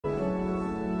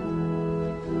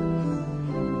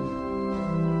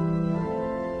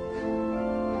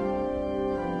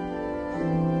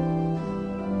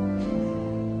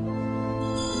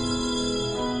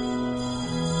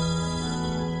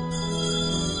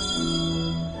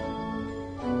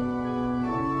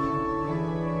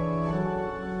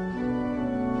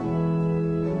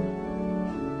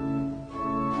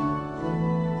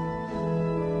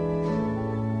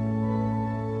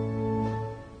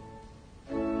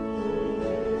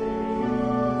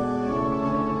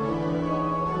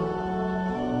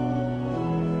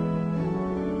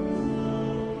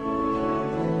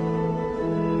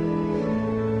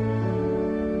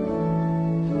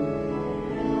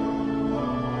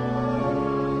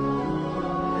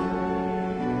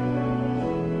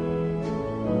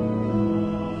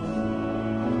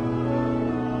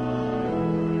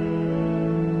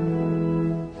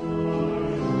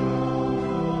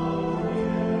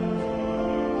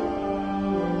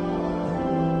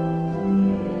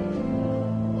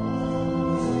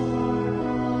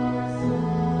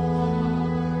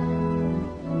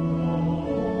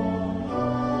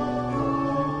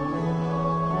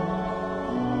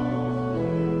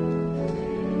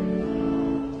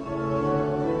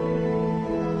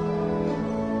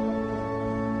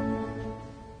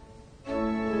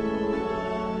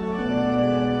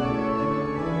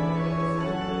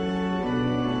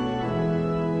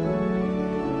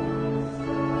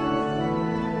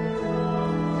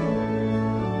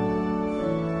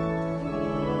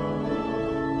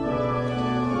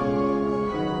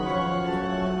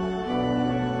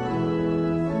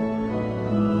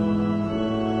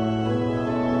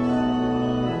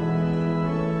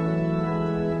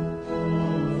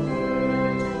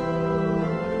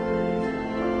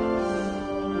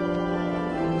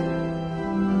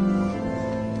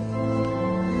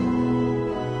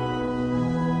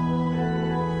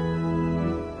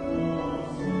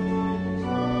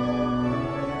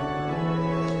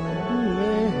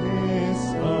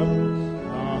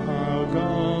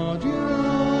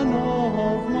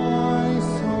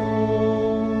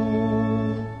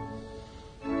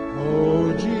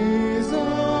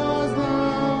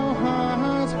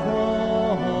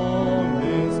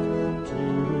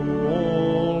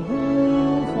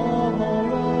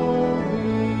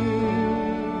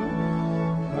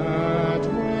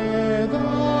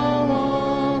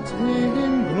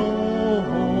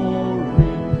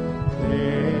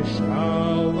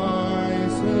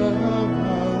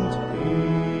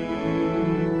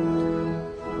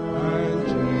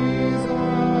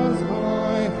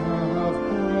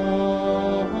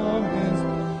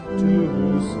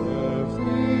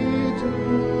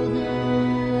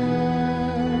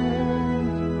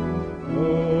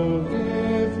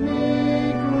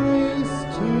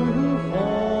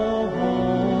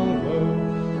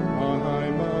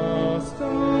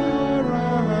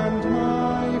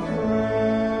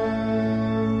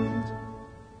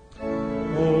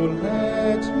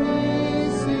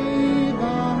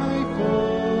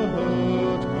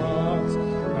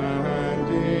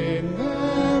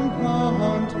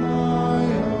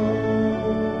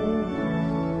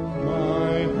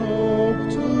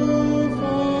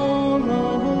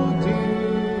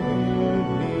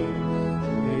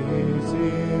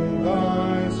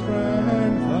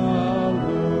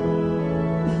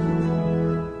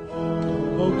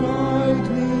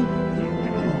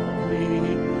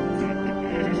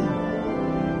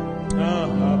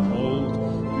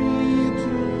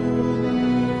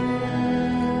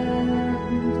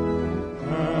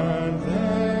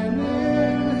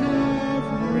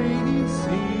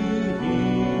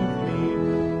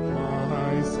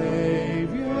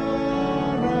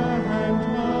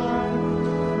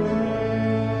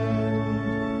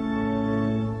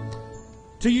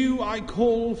To you I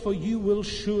call, for you will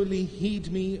surely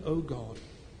heed me, O God.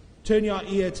 Turn your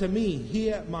ear to me,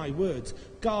 hear my words.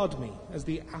 Guard me as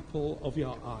the apple of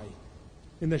your eye.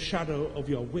 In the shadow of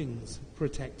your wings,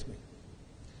 protect me.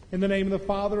 In the name of the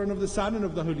Father, and of the Son, and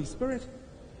of the Holy Spirit.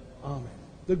 Amen.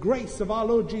 The grace of our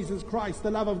Lord Jesus Christ, the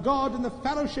love of God, and the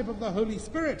fellowship of the Holy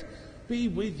Spirit be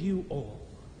with you all.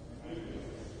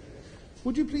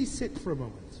 Would you please sit for a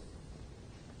moment?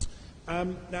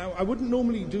 Now, I wouldn't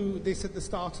normally do this at the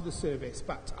start of the service,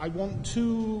 but I want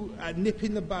to nip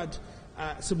in the bud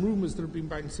some rumours that have been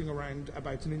bouncing around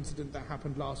about an incident that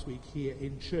happened last week here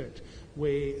in church,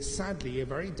 where sadly a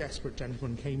very desperate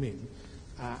gentleman came in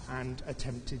and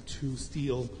attempted to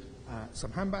steal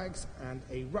some handbags and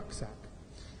a rucksack.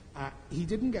 He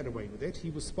didn't get away with it. He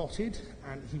was spotted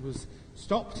and he was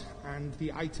stopped and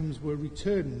the items were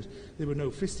returned. There were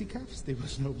no fisticuffs, there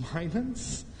was no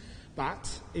violence,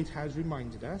 but it has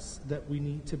reminded us that we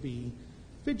need to be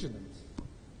vigilant.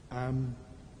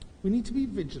 We need to be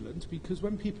vigilant because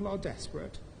when people are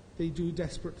desperate, they do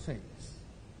desperate things.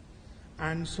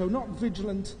 And so not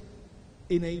vigilant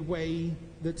in a way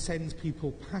that sends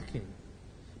people packing,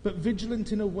 but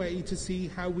vigilant in a way to see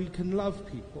how we can love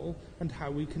people and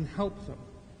how we can help them.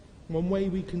 One way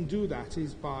we can do that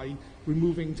is by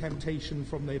removing temptation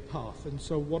from their path. And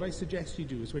so what I suggest you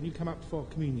do is when you come up for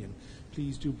communion,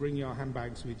 please do bring your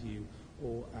handbags with you,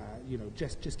 or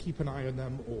just keep an eye on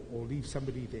them, or leave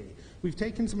somebody there. We've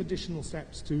taken some additional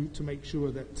steps to make sure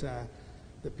that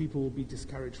that people will be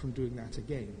discouraged from doing that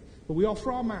again. But we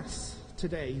offer our Mass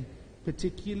today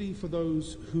particularly for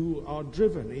those who are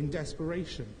driven in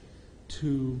desperation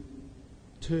to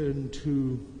turn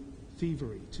to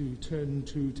thievery, to turn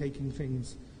to taking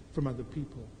things from other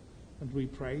people. And we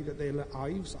pray that their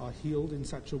lives are healed in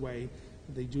such a way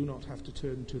that they do not have to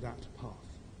turn to that path.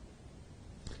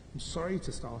 I'm sorry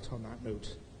to start on that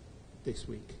note this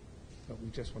week, but we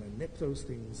just want to nip those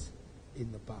things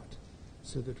in the bud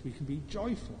so that we can be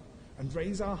joyful and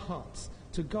raise our hearts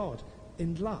to God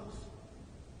in love.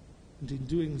 And in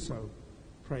doing so,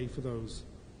 pray for those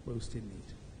most in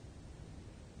need.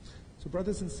 So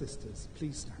brothers and sisters,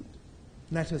 please stand.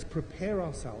 Let us prepare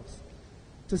ourselves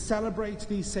to celebrate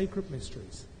these sacred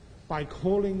mysteries by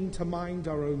calling to mind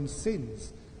our own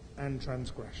sins and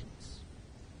transgressions.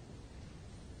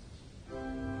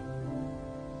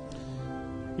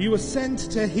 You were sent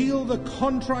to heal the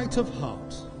contrite of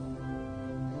heart.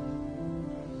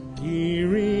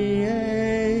 Kyrie,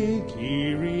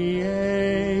 Kyrie,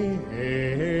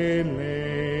 eleison.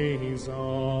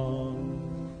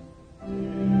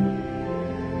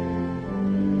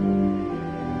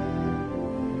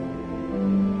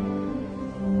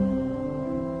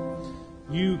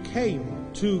 You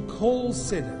came to call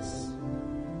sinners.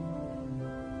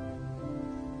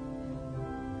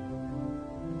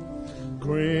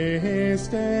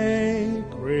 Christe,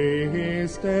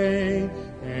 Christe,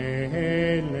 eleison.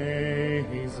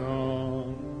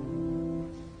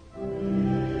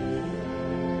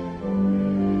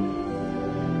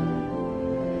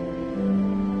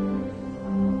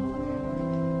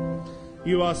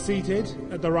 You are seated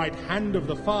at the right hand of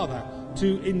the Father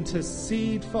to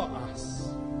intercede for us.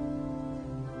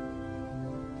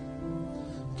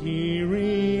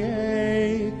 Kyrie,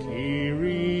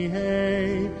 Kyrie,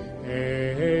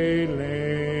 eleison.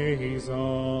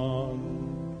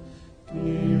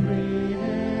 Kyrie,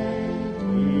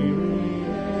 Kyrie,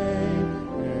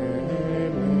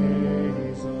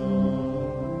 eleison.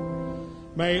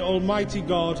 May Almighty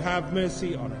God have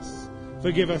mercy on us,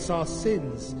 forgive us our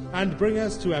sins, and bring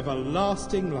us to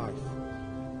everlasting life.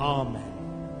 Amen.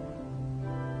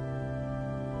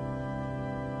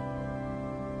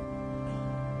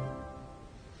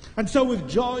 And so with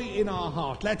joy in our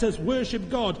heart, let us worship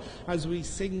God as we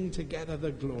sing together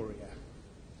the Gloria.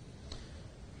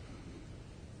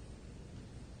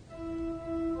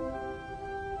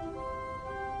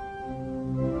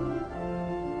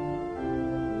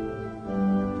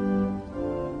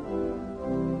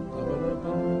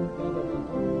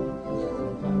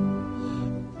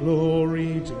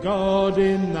 Glory to God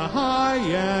in the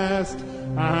highest,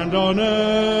 and on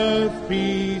earth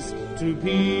peace to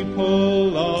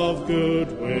people of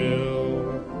good will.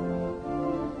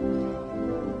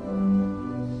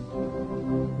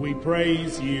 We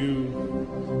praise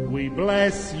you, we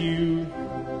bless you,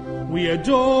 we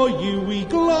adore you, we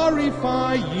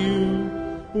glorify you,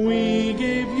 we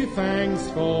give you thanks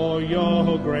for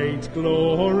your great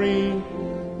glory,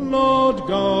 Lord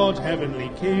God,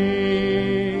 heavenly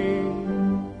King.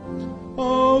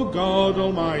 O God,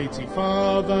 Almighty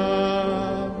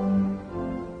Father,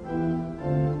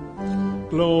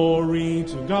 glory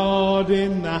to God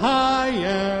in the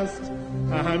highest,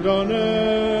 and on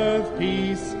earth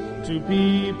peace to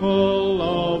people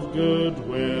of good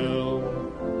will.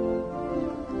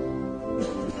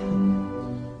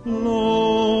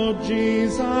 Lord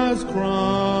Jesus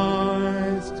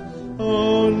Christ,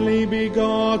 only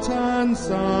begotten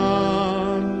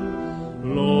Son,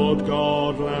 Lord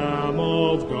God, Lamb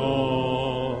of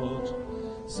God,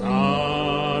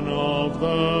 Son of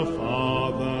the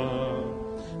Father,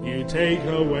 you take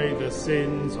away the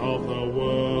sins of the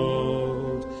world.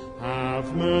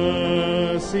 Have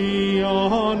mercy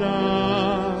on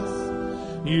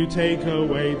us. You take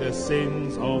away the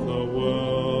sins of the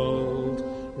world.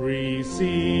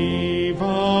 Receive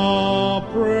our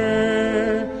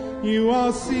prayer. You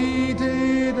are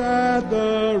seated at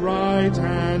the right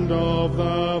hand of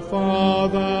the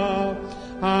Father.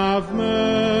 Have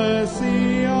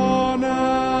mercy on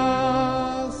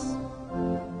us.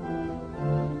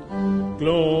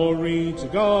 Glory to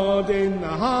God in the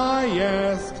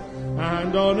highest,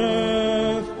 and on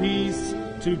earth peace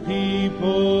to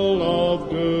people of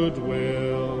good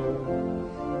will.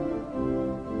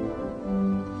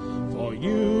 For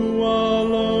you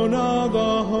alone are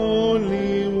the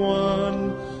Holy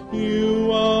One,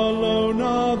 you alone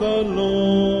are the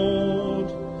Lord,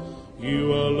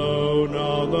 you alone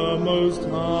are the Most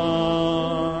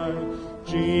High,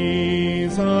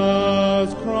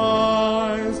 Jesus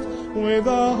Christ, with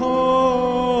the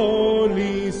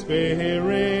Holy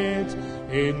Spirit,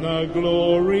 in the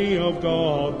glory of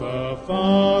God the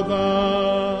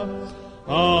Father.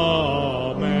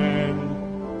 Amen.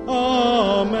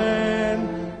 Amen.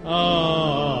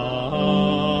 Amen.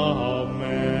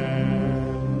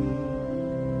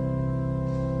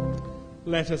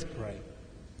 Let us pray.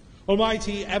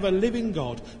 Almighty, ever-living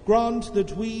God, grant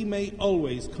that we may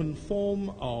always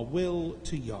conform our will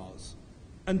to yours,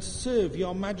 and serve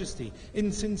your majesty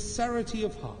in sincerity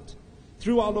of heart,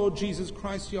 through our Lord Jesus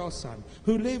Christ, your Son,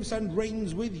 who lives and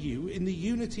reigns with you in the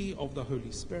unity of the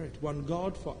Holy Spirit, one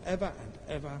God, for ever and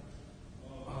ever.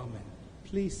 Amen.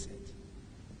 Please sit.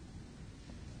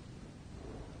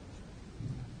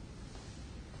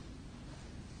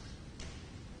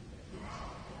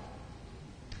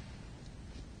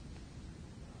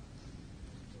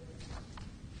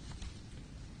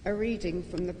 A reading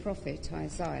from the prophet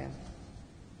Isaiah.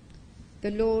 The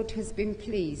Lord has been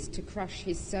pleased to crush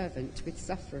his servant with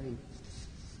suffering.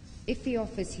 If he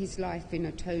offers his life in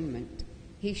atonement,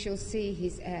 he shall see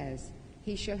his heirs.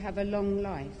 He shall have a long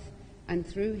life, and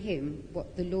through him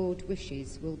what the Lord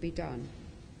wishes will be done.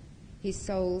 His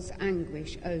soul's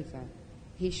anguish over,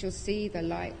 he shall see the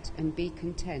light and be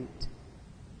content.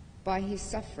 By his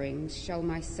sufferings shall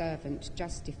my servant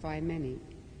justify many,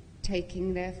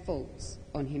 taking their faults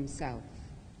on himself.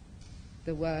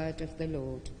 The word of the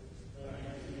Lord.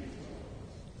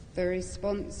 The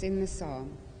response in the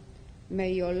psalm: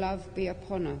 May your love be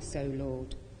upon us, O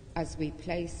Lord, as we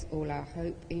place all our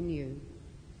hope in you.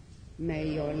 May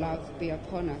your love be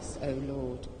upon us, O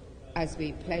Lord, as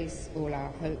we place all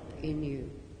our hope in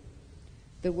you.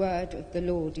 The word of the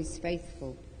Lord is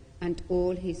faithful, and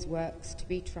all his works to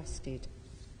be trusted.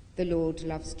 The Lord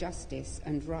loves justice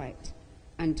and right,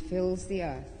 and fills the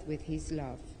earth with his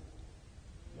love.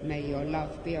 May your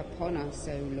love be upon us,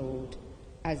 O Lord,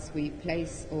 as we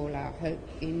place all our hope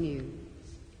in you.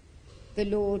 The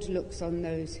Lord looks on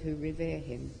those who revere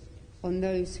him, on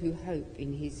those who hope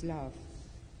in his love,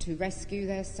 to rescue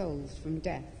their souls from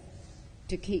death,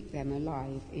 to keep them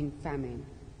alive in famine.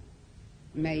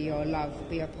 May your love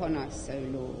be upon us, O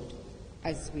Lord,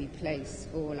 as we place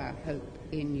all our hope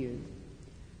in you.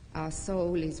 Our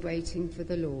soul is waiting for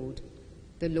the Lord.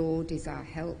 The Lord is our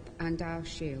help and our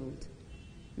shield.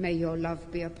 May your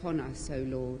love be upon us, O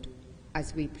Lord,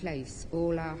 as we place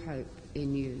all our hope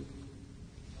in you.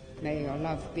 May your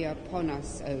love be upon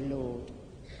us, O Lord,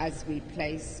 as we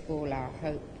place all our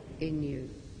hope in you.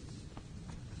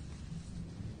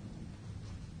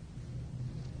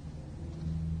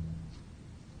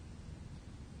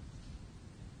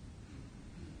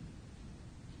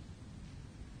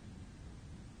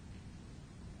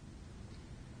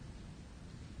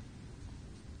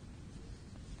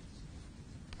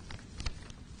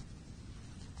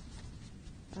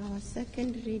 Our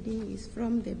second reading is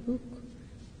from the book,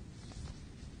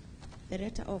 the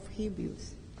letter of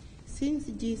Hebrews. Since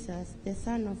Jesus, the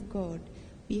Son of God,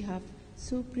 we have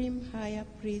supreme high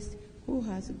priest who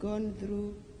has gone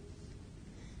through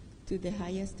to the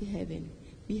highest heaven,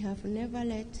 we have never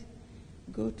let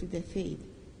go to the faith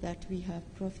that we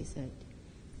have prophesied.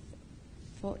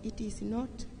 For it is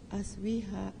not as we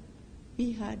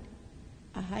had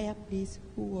a higher priest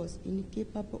who was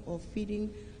incapable of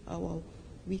feeding our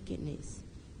weakness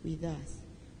with us,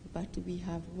 but we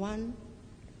have one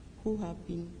who have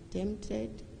been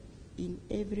tempted in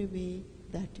every way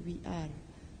that we are.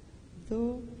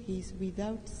 Though he is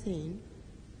without sin,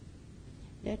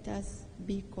 let us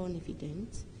be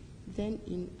confident then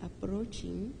in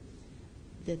approaching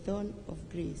the throne of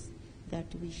grace, that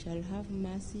we shall have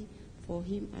mercy for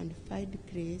him and find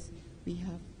grace.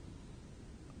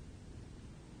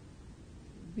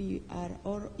 We are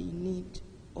all in need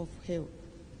of help.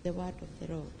 The word of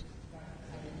the Lord.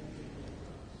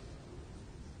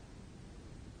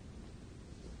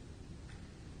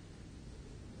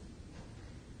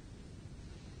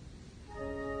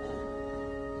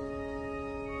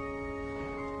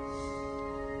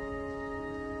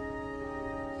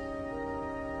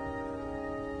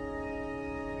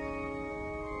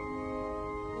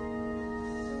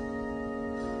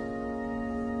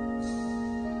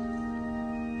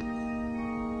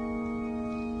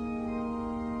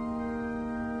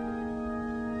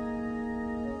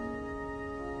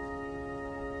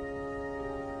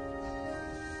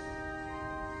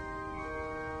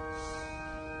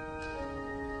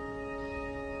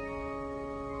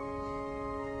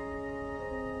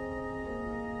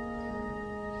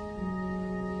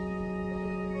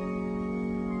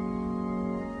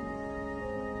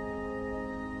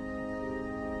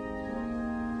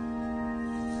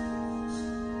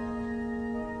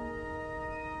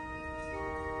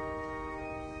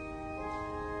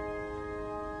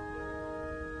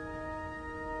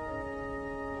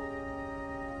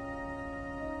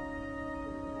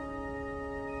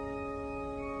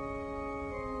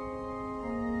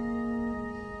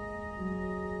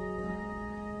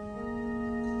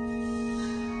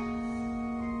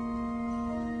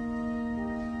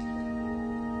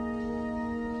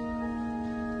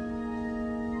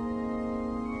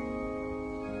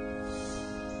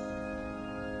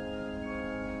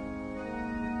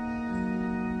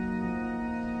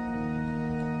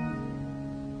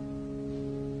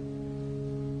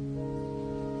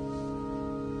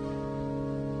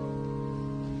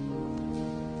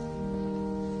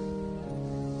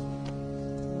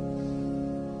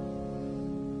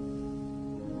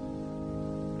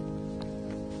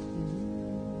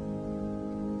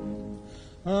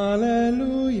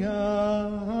 Alleluia,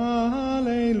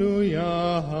 alleluia,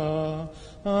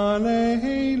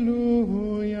 alleluia,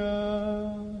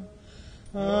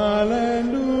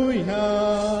 alleluia,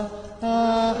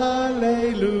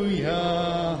 alleluia,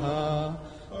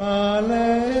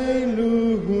 alleluia.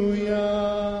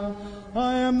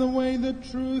 I am the way, the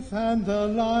truth, and the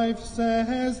life,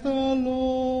 says the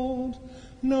Lord.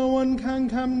 No one can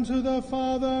come to the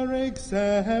Father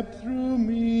except through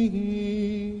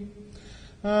me.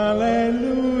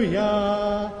 Alleluia,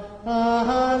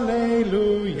 alleluia,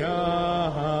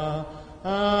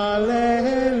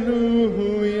 alleluia.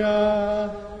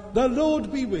 The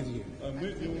Lord be with you. And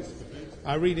with your spirit.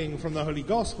 A reading from the Holy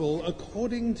Gospel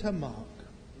according to Mark.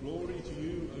 Glory to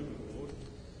you, O Lord.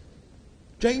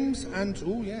 James and...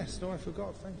 Oh, yes. No, I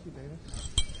forgot. Thank you, David.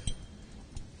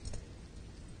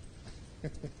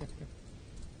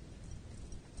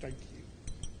 Thank you.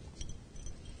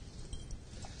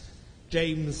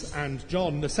 James and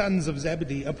John, the sons of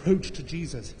Zebedee, approached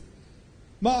Jesus.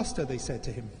 Master, they said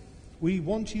to him, we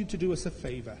want you to do us a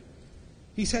favor.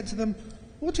 He said to them,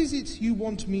 what is it you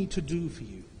want me to do for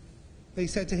you? They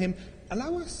said to him,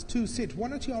 allow us to sit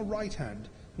one at your right hand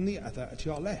and the other at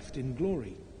your left in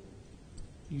glory.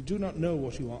 You do not know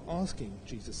what you are asking,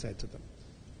 Jesus said to them.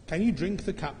 Can you drink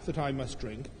the cup that I must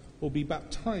drink, or be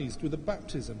baptized with the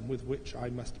baptism with which I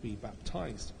must be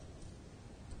baptized?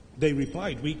 They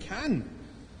replied, we can.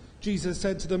 Jesus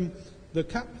said to them, the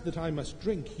cup that I must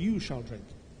drink, you shall drink,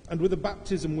 and with the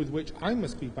baptism with which I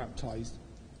must be baptized,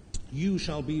 you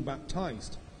shall be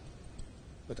baptized.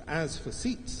 But as for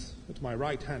seats at my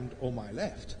right hand or my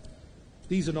left,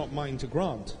 these are not mine to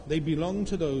grant. They belong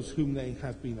to those whom they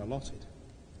have been allotted.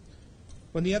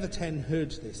 When the other 10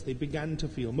 heard this, they began to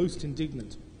feel most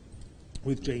indignant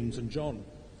with James and John.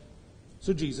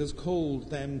 So Jesus called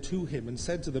them to him and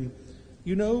said to them,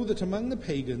 you know that among the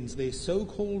pagans their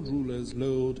so-called rulers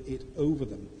lord it over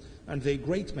them, and their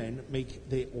great men make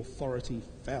their authority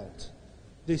felt.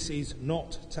 This is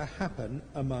not to happen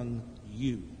among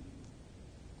you.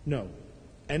 No,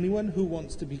 anyone who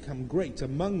wants to become great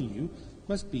among you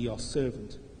must be your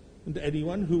servant, and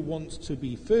anyone who wants to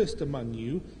be first among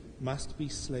you must be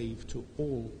slave to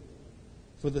all.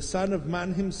 For the Son of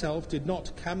Man himself did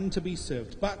not come to be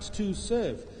served, but to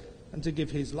serve, and to give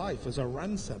his life as a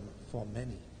ransom for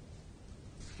many.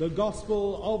 The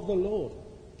Gospel of the Lord.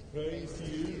 Praise to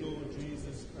you, Lord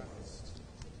Jesus Christ.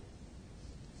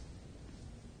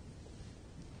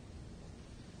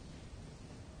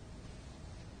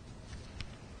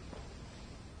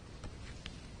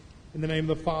 In the name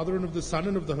of the Father, and of the Son,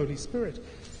 and of the Holy Spirit.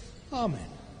 Amen.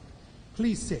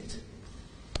 Please sit.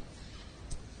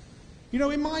 You know,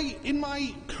 in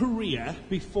my career,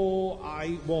 before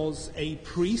I was a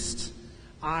priest,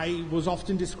 I was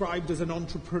often described as an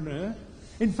entrepreneur.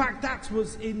 In fact, that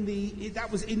was in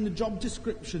the job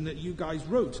description that you guys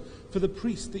wrote for the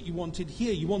priest that you wanted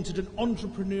here. You wanted an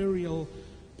entrepreneurial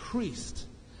priest.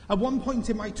 At one point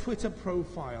in my Twitter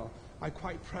profile, I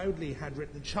quite proudly had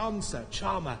written chancer,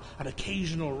 charmer, and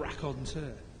occasional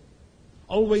raconteur.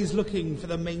 Always looking for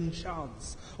the main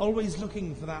chance. Always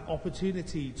looking for that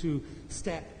opportunity to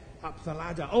step up the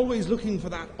ladder. Always looking for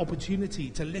that opportunity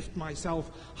to lift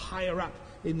myself higher up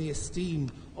in the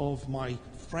esteem of my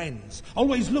friends.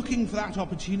 Always looking for that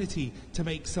opportunity to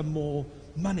make some more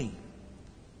money.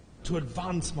 To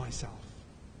advance myself.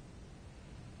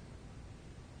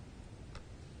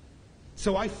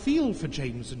 So I feel for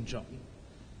James and John,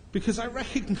 because I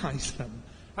recognize them.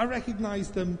 I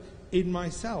recognize them in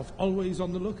myself, always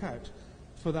on the lookout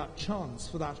for that chance,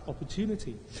 for that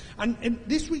opportunity. And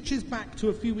this reaches back to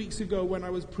a few weeks ago when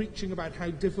I was preaching about how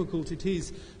difficult it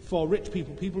is for rich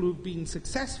people, people who've been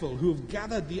successful, who have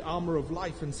gathered the armor of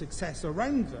life and success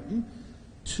around them,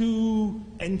 to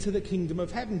enter the kingdom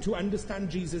of heaven, to understand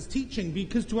Jesus' teaching,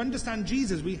 because to understand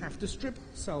Jesus we have to strip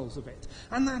ourselves of it.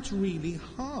 And that's really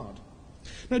hard.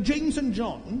 Now, James and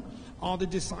John are the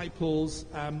disciples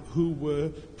who were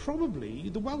probably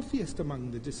the wealthiest among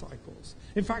the disciples.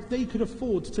 In fact, they could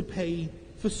afford to pay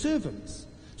for servants.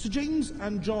 So James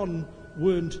and John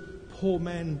weren't poor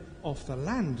men off the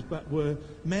land, but were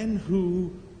men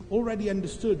who already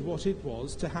understood what it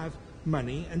was to have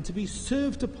money and to be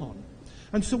served upon.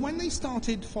 And so when they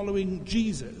started following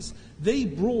Jesus, they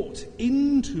brought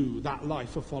into that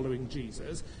life of following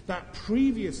Jesus that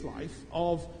previous life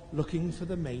of looking for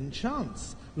the main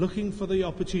chance, looking for the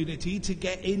opportunity to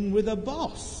get in with a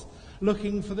boss,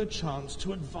 looking for the chance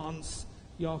to advance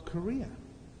your career.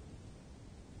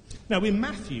 Now in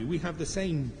Matthew, we have the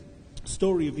same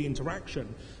story of the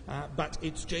interaction, but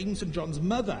it's James and John's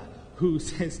mother who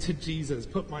says to Jesus,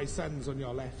 "Put my sons on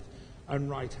your left and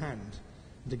right hand."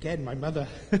 And again, my mother,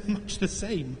 much the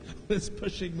same, was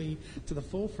pushing me to the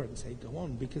forefront, saying, "Go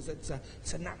on," because it's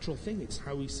a natural thing. It's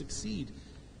how we succeed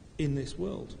in this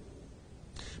world.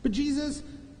 But Jesus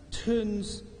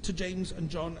turns to James and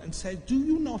John and says, "Do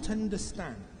you not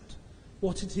understand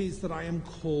what it is that I am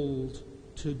called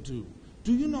to do?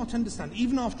 Do you not understand,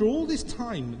 even after all this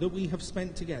time that we have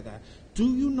spent together,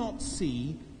 do you not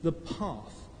see the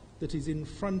path that is in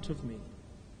front of me?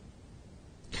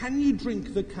 Can you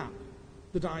drink the cup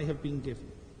that I have been given?"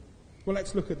 Well,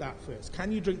 let's look at that first.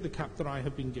 Can you drink the cup that I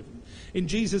have been given? In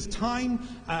Jesus' time,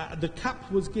 the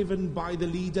cup was given by the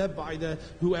leader, by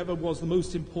whoever was the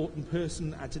most important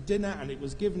person at a dinner, and it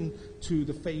was given to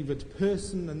the favored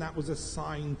person, and that was a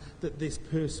sign that this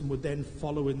person would then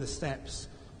follow in the steps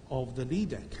of the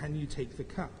leader. Can you take the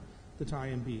cup that I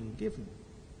am being given?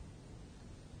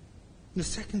 The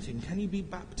second thing, can you be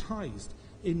baptized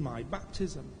in my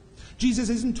baptism? Jesus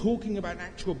isn't talking about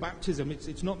actual baptism.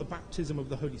 It's not the baptism of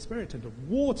the Holy Spirit and of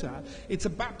water. It's a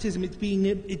baptism. It's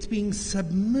being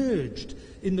submerged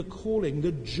in the calling,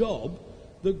 the job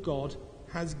that God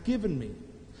has given me.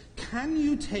 Can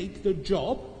you take the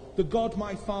job that God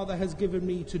my Father has given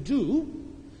me to do?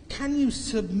 Can you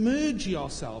submerge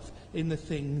yourself in the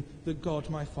thing that God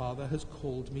my Father has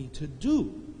called me to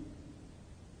do?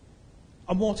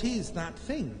 And what is that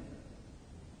thing?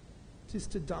 It is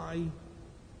to die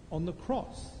on the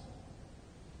cross.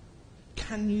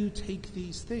 Can you take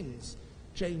these things,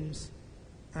 James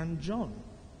and John?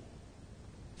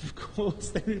 Of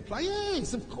course, they reply,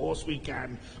 "Yes, of course we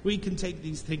can. We can take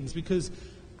these things," because,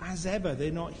 as ever,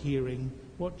 they're not hearing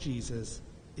what Jesus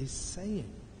is saying.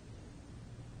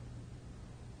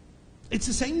 It's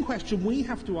the same question we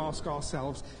have to ask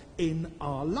ourselves in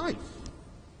our life.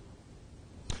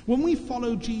 When we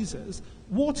follow Jesus,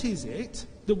 what is it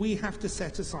that we have to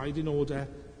set aside in order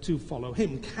to follow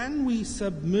him? Can we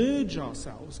submerge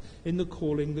ourselves in the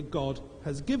calling that God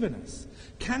has given us?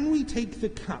 Can we take the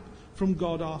cup from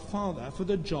God our Father for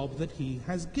the job that he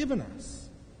has given us?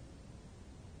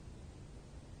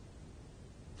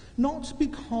 Not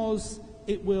because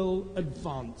it will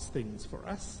advance things for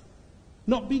us,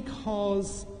 not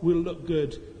because we'll look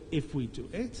good if we do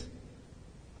it,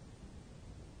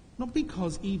 not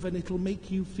because even it'll make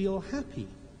you feel happy.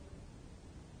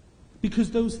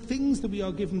 Because those things that we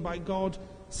are given by God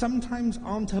sometimes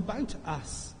aren't about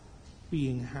us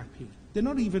being happy. They're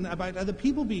not even about other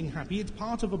people being happy. It's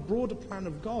part of a broader plan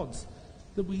of God's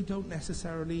that we don't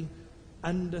necessarily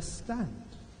understand.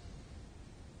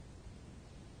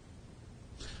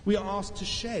 We are asked to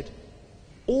shed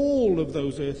all of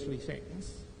those earthly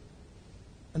things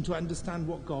and to understand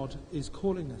what God is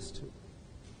calling us to.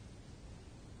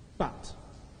 But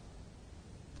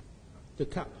the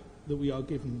cup that we are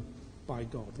given by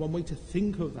God, one way to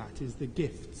think of that is the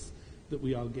gifts that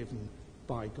we are given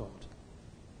by God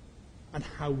and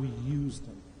how we use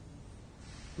them.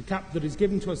 The cup that is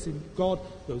given to us in God,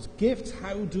 those gifts,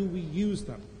 how do we use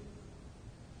them?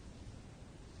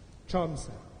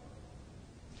 Chancellor,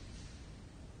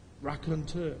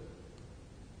 raconteur,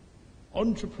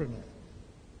 entrepreneur.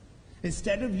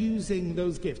 Instead of using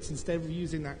those gifts, instead of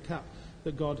using that cup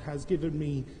that God has given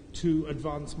me to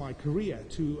advance my career,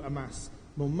 to amass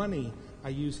more money, I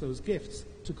use those gifts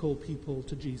to call people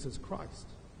to Jesus Christ.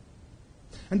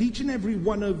 And each and every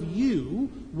one of you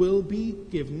will be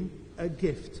given a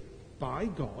gift by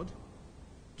God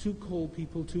to call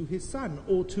people to his Son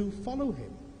or to follow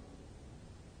him.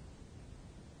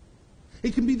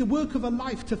 It can be the work of a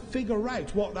life to figure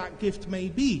out what that gift may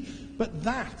be, but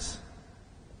that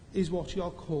is what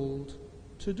you're called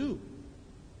to do.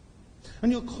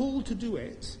 And you're called to do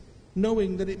it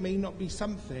knowing that it may not be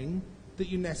something that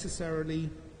you necessarily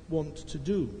want to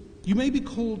do. You may be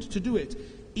called to do it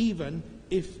even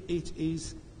if it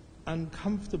is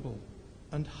uncomfortable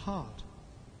and hard.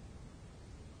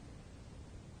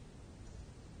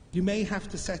 You may have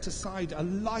to set aside a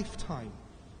lifetime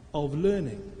of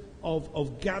learning,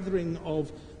 of gathering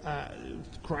of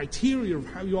criteria of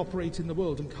how you operate in the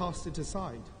world and cast it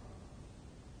aside.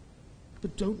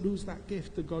 But don't lose that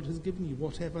gift that God has given you,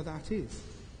 whatever that is.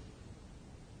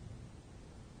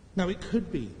 Now, it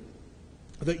could be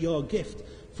that your gift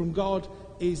from God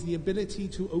is the ability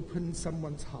to open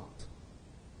someone's heart.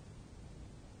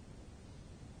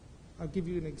 I'll give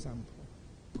you an example.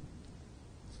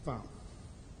 Val,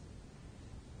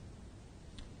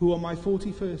 who on my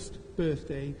 41st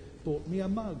birthday bought me a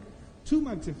mug. 2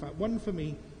 mugs, in fact. One for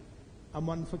me and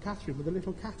one for Catherine with a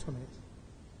little cat on it.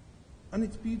 And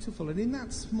it's beautiful. And in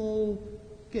that small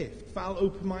gift, Val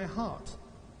opened my heart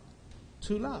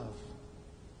to love.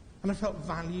 And I felt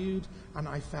valued and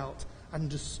I felt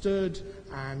understood,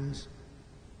 and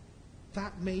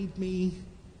that made me,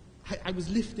 I was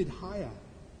lifted higher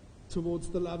towards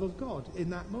the love of God in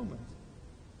that moment.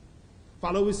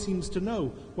 Val always seems to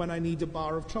know when I need a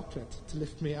bar of chocolate to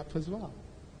lift me up as well.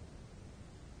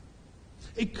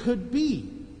 It could be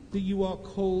that you are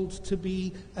called to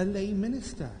be a lay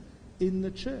minister in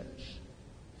the church.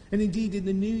 And indeed, in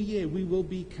the new year, we will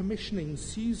be commissioning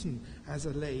Susan as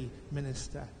a lay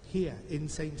minister here in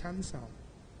St. Anselm.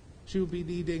 She will be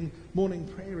leading morning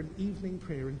prayer and evening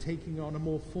prayer and taking on a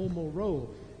more formal role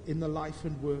in the life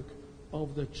and work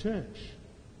of the church.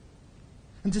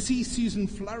 And to see Susan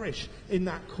flourish in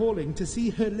that calling, to see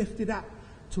her lifted up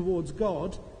towards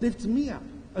God, lifts me up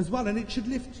as well, and it should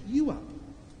lift you up.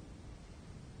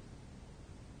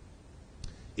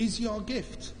 Is your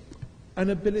gift an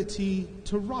ability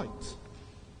to write?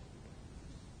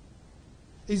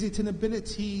 Is it an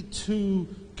ability to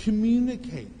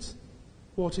communicate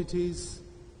what it is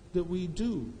that we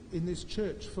do in this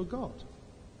church for God?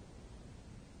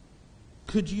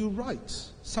 Could you write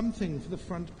something for the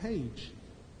front page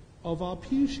of our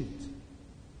pew sheet?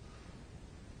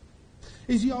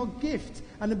 Is your gift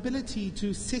an ability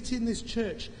to sit in this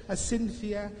church as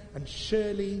Cynthia and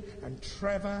Shirley and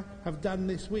Trevor have done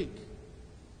this week,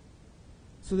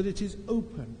 so that it is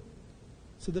open,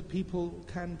 so that people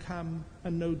can come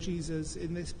and know Jesus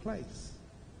in this place?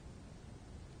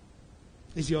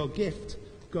 Is your gift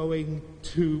going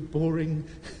to boring,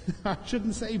 I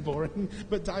shouldn't say boring,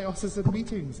 but diocesan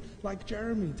meetings like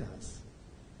Jeremy does,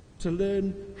 to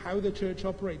learn how the church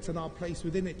operates and our place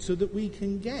within it, so that we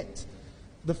can get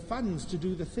the funds to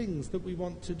do the things that we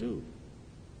want to do?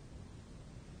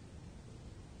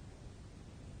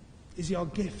 Is your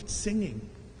gift singing?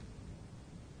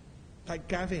 Like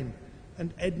Gavin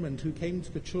and Edmund, who came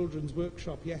to the children's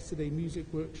workshop yesterday, music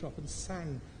workshop, and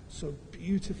sang so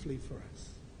beautifully for us.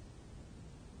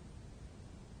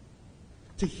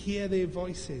 To hear their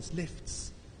voices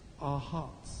lifts our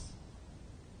hearts.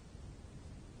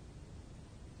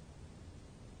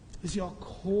 Is your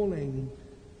calling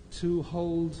to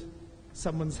hold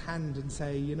someone's hand and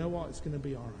say, you know what, it's going to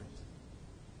be all right?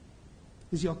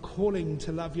 Is your calling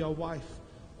to love your wife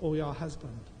or your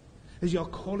husband? Is your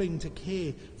calling to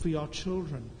care for your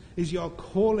children? Is your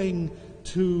calling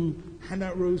to hand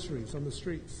out rosaries on the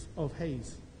streets of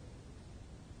Hayes?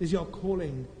 Is your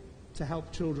calling to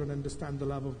help children understand the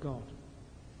love of God?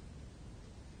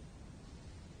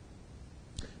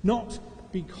 Not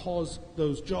because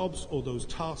those jobs or those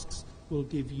tasks will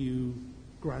give you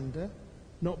grandeur,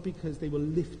 not because they will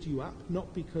lift you up,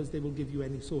 not because they will give you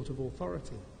any sort of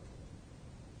authority,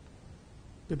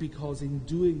 but because in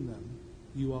doing them,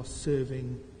 you are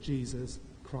serving Jesus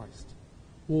Christ,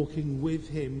 walking with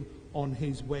him on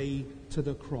his way to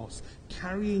the cross,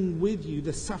 carrying with you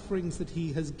the sufferings that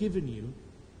he has given you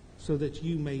so that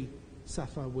you may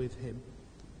suffer with him.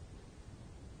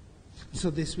 So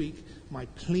this week, my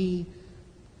plea,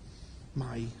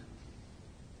 my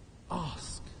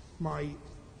ask, my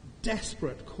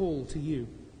desperate call to you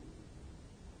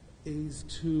is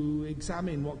to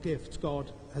examine what gifts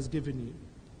God has given you,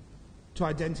 to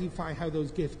identify how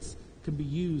those gifts can be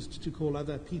used to call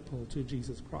other people to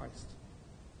Jesus Christ,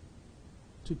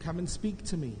 to come and speak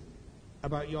to me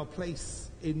about your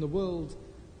place in the world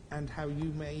and how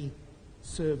you may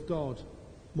serve God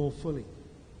more fully.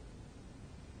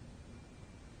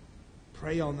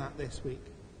 Pray on that this week.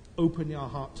 Open your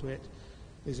heart to it.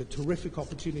 There's a terrific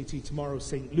opportunity tomorrow.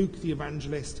 St. Luke the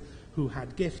evangelist, who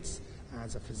had gifts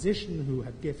as a physician, who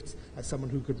had gifts as someone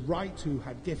who could write, who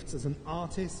had gifts as an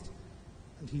artist,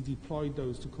 and he deployed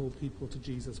those to call people to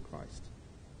Jesus Christ.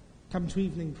 Come to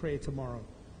evening prayer tomorrow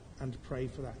and pray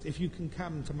for that. If you can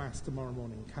come to Mass tomorrow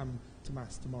morning, come to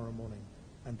Mass tomorrow morning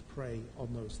and pray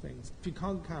on those things. If you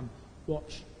can't come,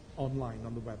 watch online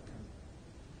on the webcam.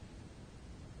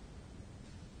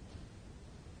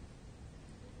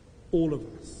 All of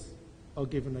us are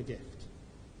given a gift.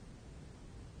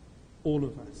 All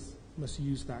of us must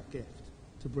use that gift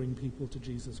to bring people to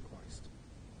Jesus Christ.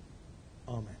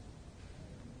 Amen.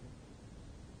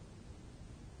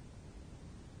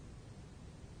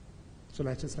 So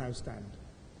let us now stand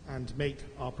and make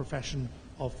our profession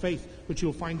of faith, which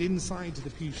you'll find inside the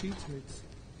pew sheet, and it's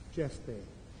just there,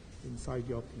 inside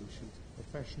your pew sheet.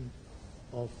 Profession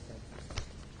of faith.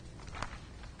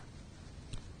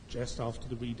 Just after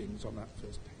the readings on that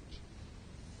first page.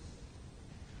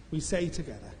 We say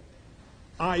together,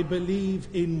 I believe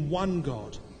in one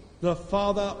God, the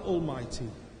Father Almighty,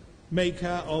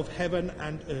 maker of heaven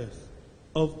and earth,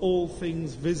 of all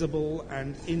things visible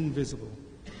and invisible.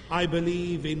 I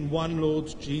believe in one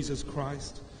Lord Jesus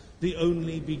Christ, the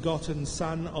only begotten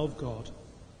Son of God,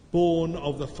 born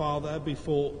of the Father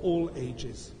before all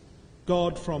ages,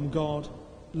 God from God,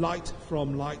 light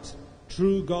from light,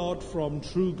 true God from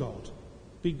true God,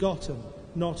 begotten,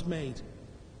 not made,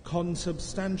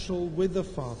 consubstantial with the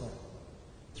Father.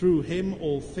 Through him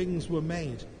all things were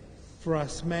made. For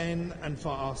us men and for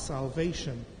our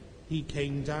salvation he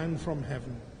came down from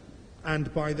heaven,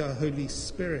 and by the Holy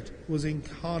Spirit was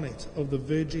incarnate of the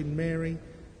Virgin Mary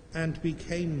and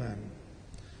became man.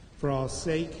 For our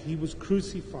sake he was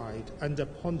crucified under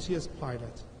Pontius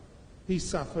Pilate. He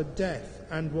suffered death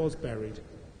and was buried,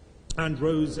 and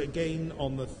rose again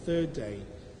on the third day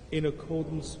in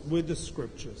accordance with the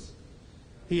Scriptures.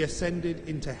 He ascended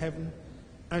into heaven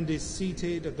and is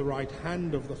seated at the right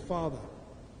hand of the Father.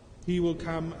 He will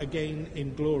come again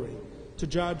in glory to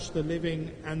judge the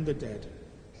living and the dead,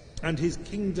 and his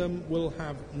kingdom will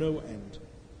have no end.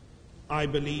 I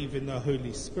believe in the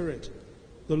Holy Spirit,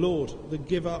 the Lord, the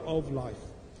giver of life,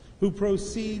 who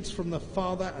proceeds from the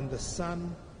Father and the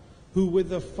Son, who with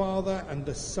the Father and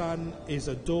the Son is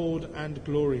adored and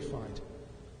glorified,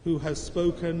 who has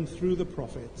spoken through the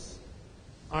prophets.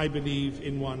 I believe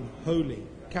in one holy,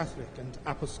 Catholic and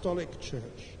Apostolic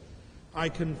Church. I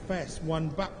confess one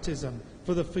baptism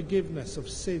for the forgiveness of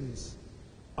sins.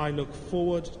 I look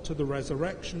forward to the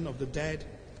resurrection of the dead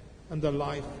and the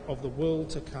life of the world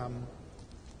to come.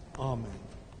 Amen.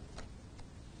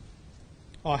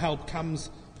 Our help comes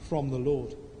from the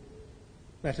Lord.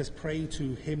 Let us pray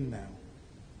to him now.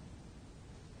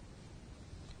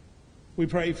 We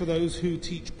pray for those who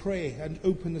teach prayer and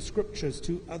open the Scriptures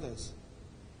to others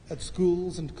at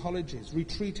schools and colleges,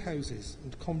 retreat houses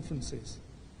and conferences,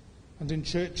 and in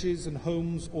churches and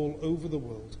homes all over the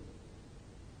world.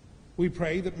 We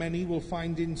pray that many will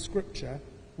find in Scripture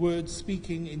words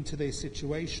speaking into their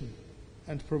situation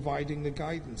and providing the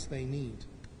guidance they need.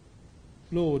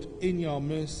 Lord, in your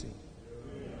mercy.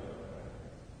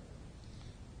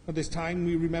 At this time,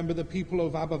 we remember the people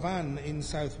of Aberfan in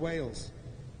South Wales,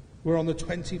 where on the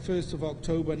 21st of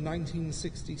October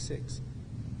 1966,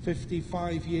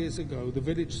 55 years ago, the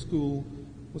village school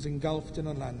was engulfed in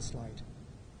a landslide,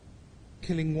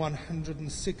 killing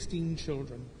 116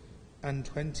 children and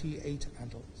 28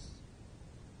 adults.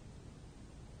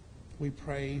 We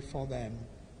pray for them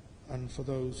and for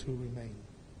those who remain.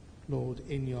 Lord,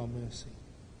 in your mercy.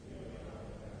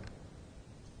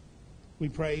 We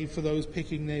pray for those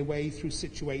picking their way through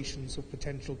situations of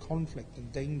potential conflict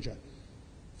and danger,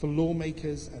 for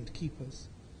lawmakers and keepers,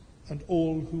 and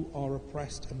all who are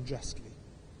oppressed unjustly,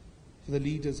 for the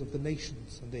leaders of the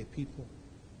nations and their people.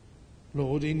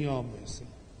 Lord, in your mercy.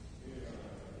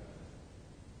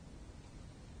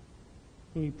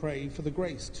 We pray for the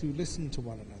grace to listen to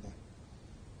one another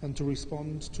and to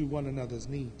respond to one another's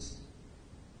needs.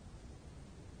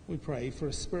 We pray for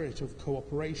a spirit of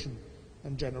cooperation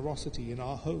and generosity in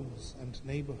our homes and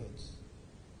neighbourhoods.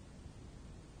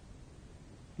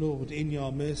 Lord, in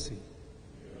your mercy,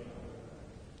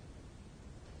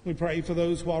 we pray for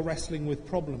those who are wrestling with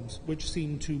problems which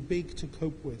seem too big to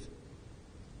cope with,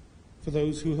 for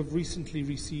those who have recently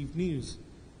received news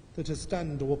that has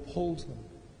stunned or appalled them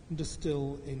and are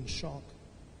still in shock.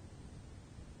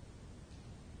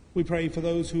 We pray for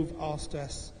those who have asked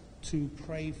us to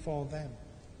pray for them.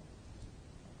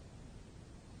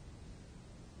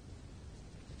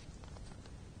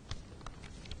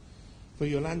 For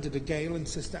Yolanda de Gale and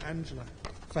Sister Angela,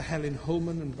 for Helen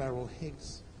Holman and Beryl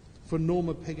Higgs, for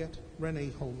Norma Piggott,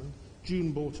 Renee Holman,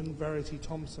 June Borton, Verity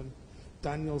Thompson,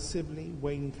 Daniel Sibley,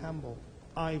 Wayne Campbell,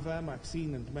 Ivor,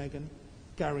 Maxine and Megan,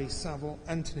 Gary Saville,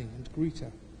 Anthony and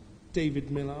Greta, David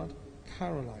Millard,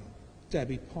 Caroline,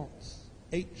 Debbie Potts,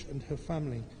 H and her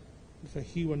family, and for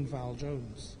Hugh and Val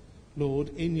Jones. Lord,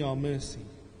 in your mercy.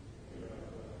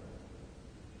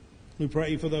 We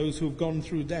pray for those who have gone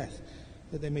through death,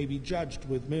 that they may be judged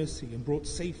with mercy and brought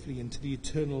safely into the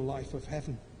eternal life of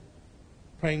heaven.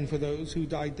 Praying for those who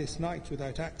died this night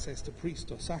without access to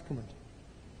priest or sacrament.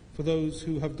 For those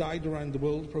who have died around the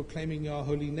world proclaiming your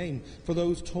holy name. For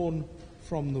those torn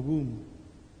from the womb.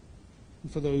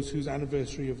 And for those whose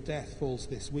anniversary of death falls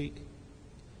this week.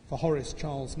 For Horace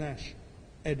Charles Nash,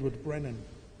 Edward Brennan,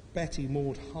 Betty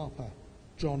Maud Harper,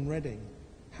 John Redding,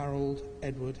 Harold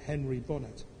Edward Henry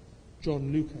Bonnet,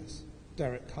 John Lucas,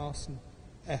 Derek Carson,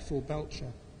 Ethel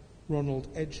Belcher, Ronald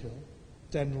Edgehill,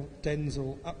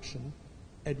 Denzel Upshon,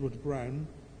 Edward Brown,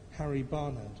 Harry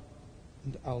Barnard,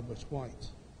 and Albert White.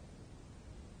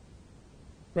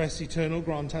 Rest eternal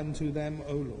grant unto them,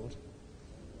 O Lord.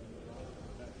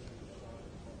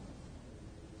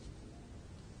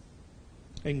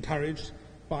 Encouraged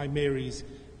by Mary's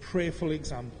prayerful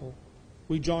example,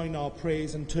 we join our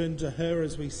praise and turn to her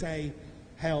as we say,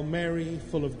 Hail Mary,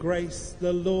 full of grace,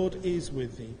 the Lord is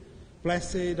with thee.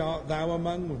 Blessed art thou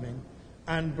among women,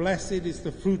 and blessed is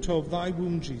the fruit of thy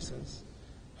womb, Jesus.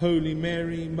 Holy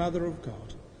Mary, Mother of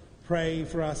God, pray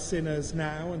for us sinners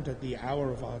now and at the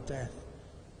hour of our death.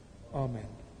 Amen.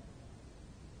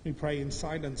 We pray in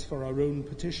silence for our own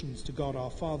petitions to God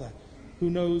our Father, who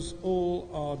knows all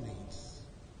our needs.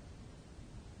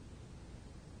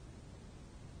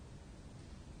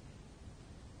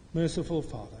 Merciful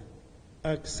Father,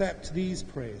 accept these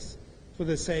prayers for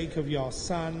the sake of your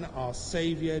Son, our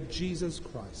Saviour, Jesus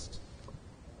Christ.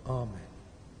 Amen.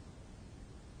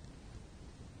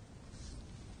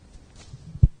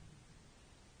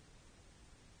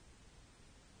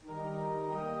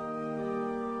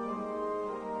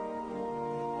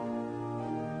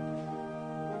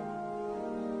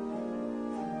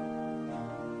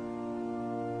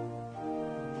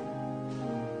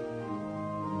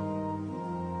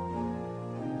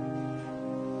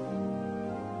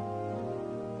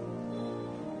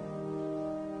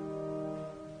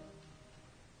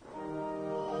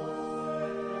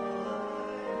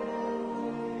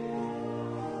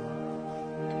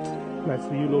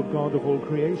 Blessed are you, Lord God of all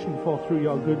creation, for through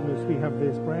your goodness we have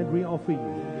this bread we offer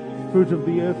you, fruit of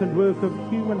the earth and work of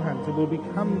human hands. It will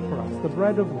become for us the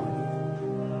bread of life.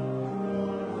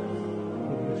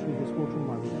 Give us through this water and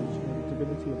wine, the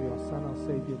divinity of your Son, our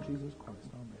Saviour, Jesus Christ.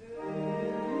 Amen.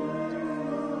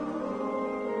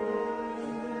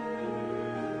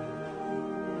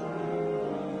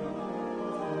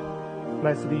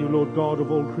 Blessed are you, Lord God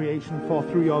of all creation, for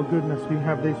through your goodness we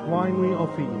have this wine we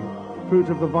offer you, fruit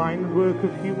of the vine and work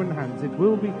of human hands. It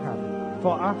will become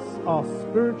for us our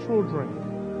spiritual drink.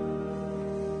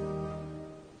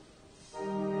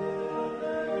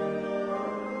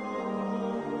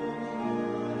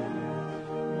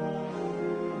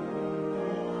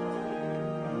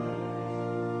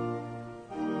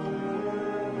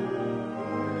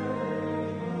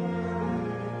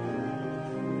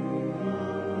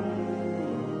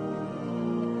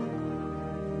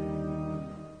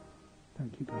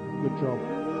 Good job.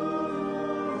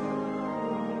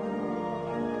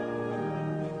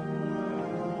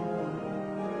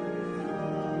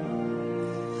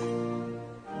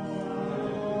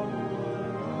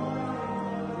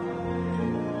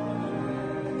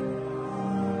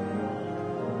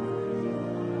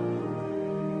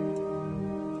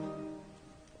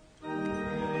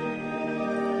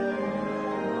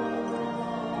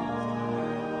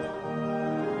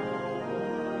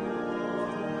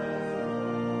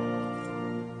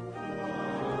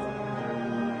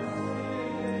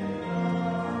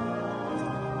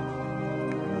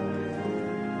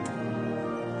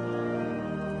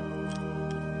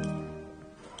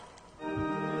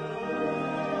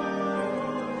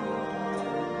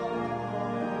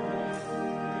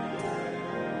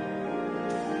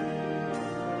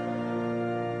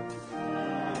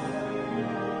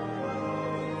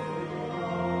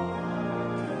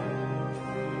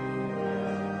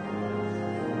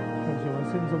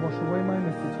 sins and wash away my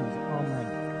iniquities. Amen.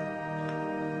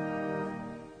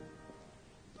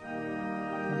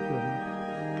 Thank you, Evan.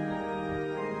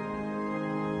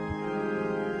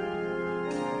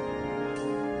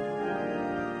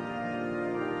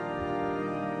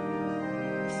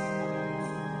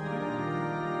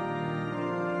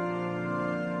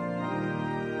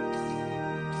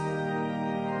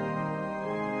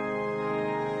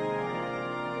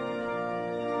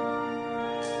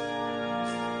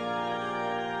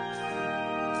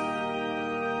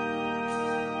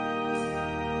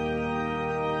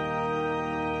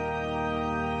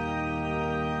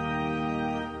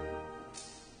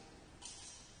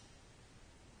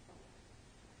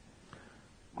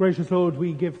 Gracious Lord,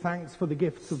 we give thanks for the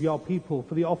gifts of your people,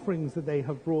 for the offerings that they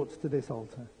have brought to this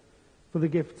altar, for the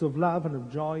gifts of love and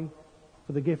of joy,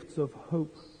 for the gifts of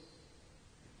hope,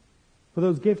 for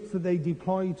those gifts that they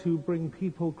deploy to bring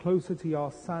people closer to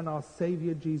your Son, our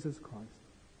Saviour, Jesus Christ.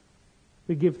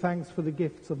 We give thanks for the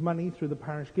gifts of money through the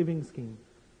parish giving scheme,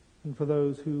 and for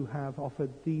those who have offered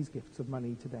these gifts of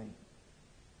money today.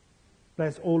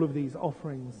 Bless all of these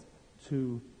offerings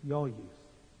to your use.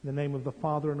 In the name of the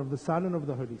Father, and of the Son, and of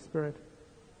the Holy Spirit.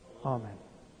 Amen.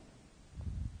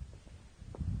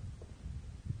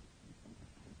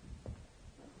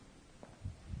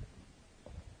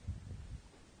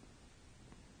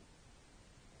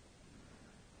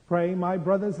 Pray, my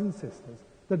brothers and sisters,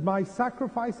 that my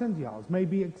sacrifice and yours may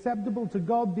be acceptable to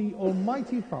God, the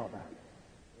Almighty Father.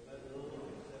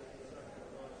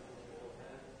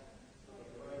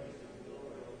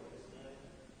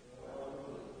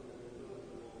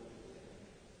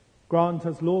 Grant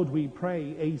us, Lord, we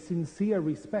pray, a sincere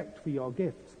respect for your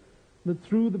gifts, that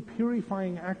through the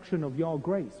purifying action of your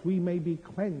grace we may be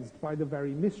cleansed by the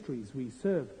very mysteries we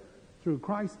serve. Through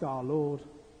Christ our Lord.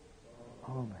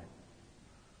 Amen.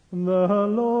 The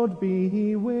Lord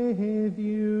be with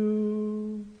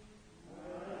you.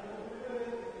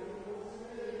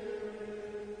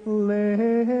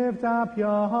 Lift up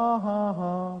your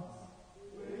hearts.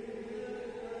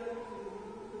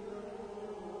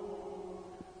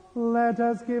 Let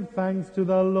us give thanks to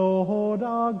the Lord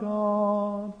our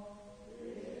God.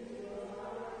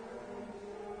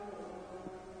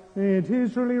 It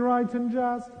is truly right and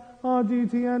just, our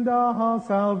duty and our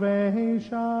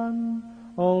salvation,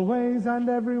 always and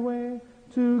everywhere,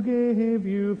 to give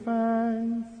you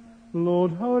thanks.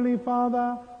 Lord, Holy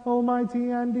Father,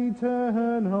 Almighty and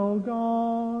eternal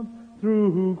God,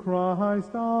 through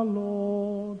Christ our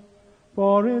Lord.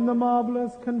 For in the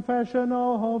marvelous confession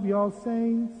of your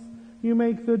saints, you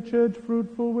make the church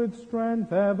fruitful with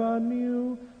strength ever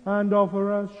new, and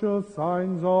offer us sure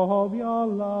signs of your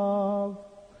love,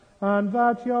 and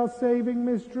that your saving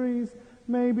mysteries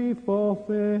may be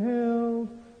fulfilled.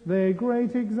 Their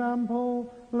great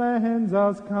example lends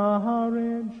us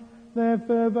courage, their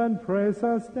fervent prayer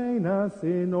sustain us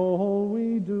in all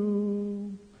we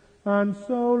do. And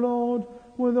so, Lord,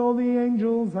 with all the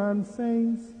angels and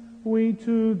saints, we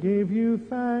too give you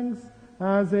thanks,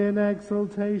 as in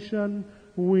exultation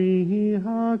we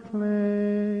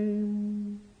acclaim.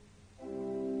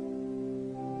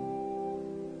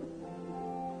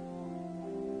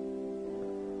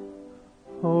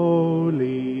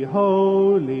 Holy,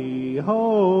 holy,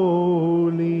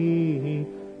 holy,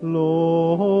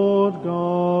 Lord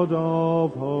God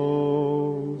of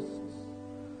hosts.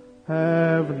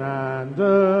 Heaven and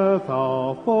earth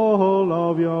are full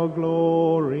of your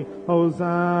glory.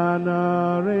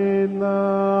 Hosanna in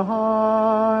the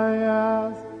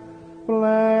highest.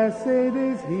 Blessed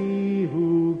is he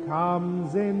who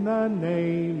comes in the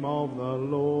name of the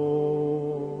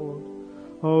Lord.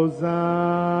 Hosanna,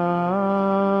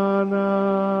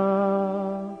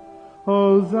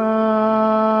 Hosanna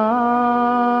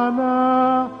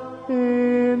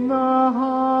in the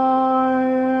highest.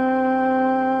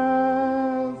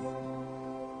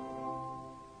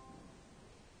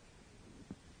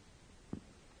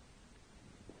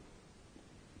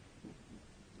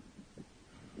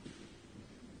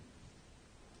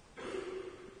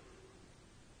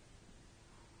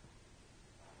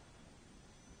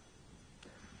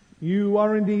 You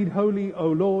are indeed holy,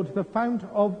 O Lord, the fount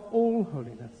of all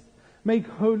holiness. Make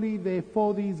holy,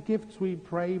 therefore, these gifts, we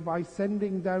pray, by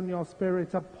sending down your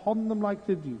Spirit upon them like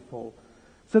the dewfall,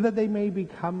 so that they may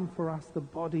become for us the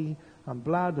body and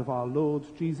blood of our Lord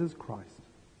Jesus Christ.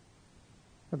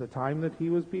 At the time that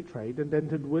he was betrayed and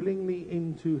entered willingly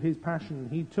into his passion,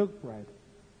 he took bread,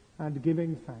 and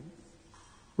giving thanks,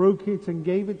 broke it and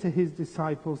gave it to his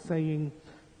disciples, saying,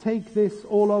 "Take this,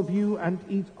 all of you, and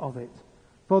eat of it.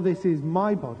 For this is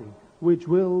my body, which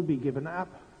will be given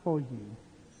up for you."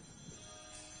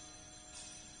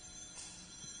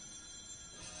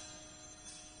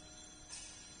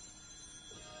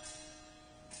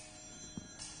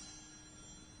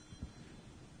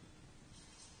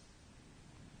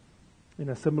 In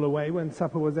a similar way, when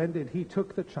supper was ended, he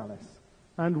took the chalice,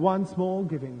 and once more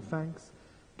giving thanks,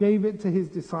 gave it to his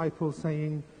disciples,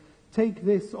 saying, "Take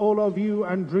this, all of you,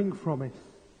 and drink from it,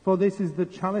 for this is the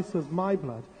chalice of my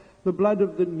blood, the blood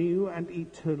of the new and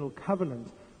eternal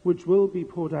covenant, which will be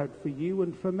poured out for you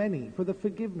and for many for the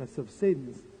forgiveness of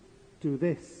sins. Do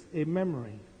this in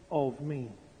memory of me."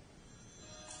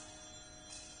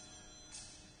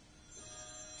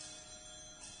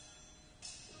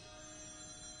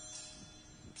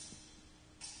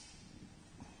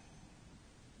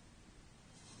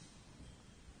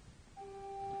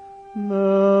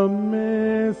 The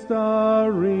mystery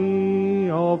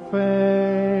of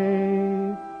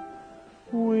faith.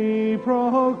 We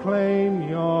proclaim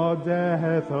your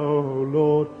death, O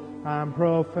Lord, and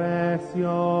profess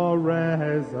your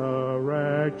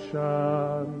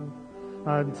resurrection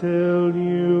until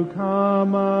you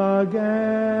come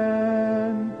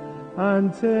again,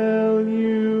 until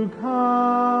you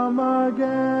come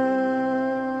again.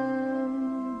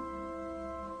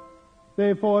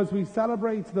 Therefore, as we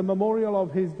celebrate the memorial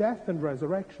of his death and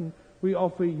resurrection, we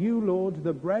offer you, Lord,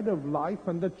 the bread of life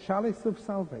and the chalice of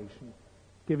salvation,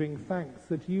 giving thanks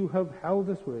that you have held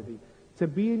us worthy to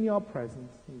be in your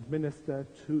presence and minister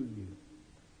to you.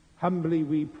 Humbly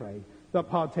we pray that,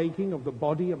 partaking of the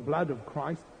body and blood of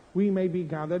Christ, we may be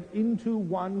gathered into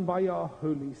one by your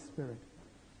Holy Spirit.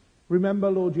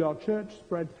 Remember, Lord, your church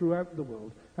spread throughout the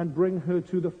world, and bring her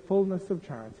to the fullness of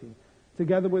charity,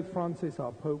 together with Francis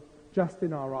our Pope,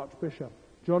 Justin our Archbishop,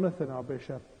 Jonathan our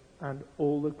Bishop, and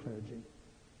all the clergy.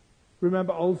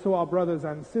 Remember also our brothers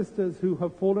and sisters who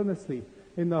have fallen asleep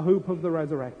in the hope of the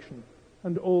resurrection,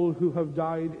 and all who have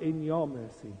died in your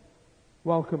mercy.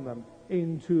 Welcome them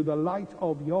into the light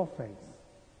of your face.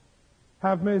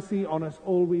 Have mercy on us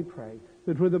all, we pray,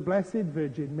 that with the Blessed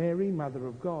Virgin Mary, Mother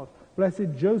of God,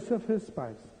 Blessed Joseph, her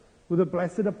spouse, with the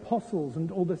blessed apostles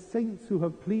and all the saints who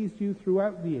have pleased you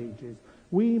throughout the ages,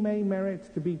 we may merit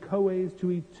to be co-heirs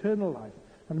to eternal life,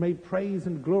 and may praise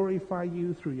and glorify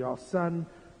you through your Son,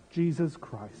 Jesus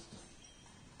Christ.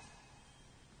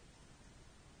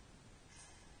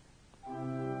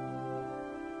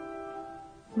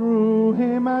 Through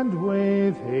him and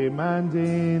with him and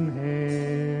in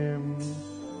him,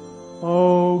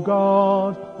 O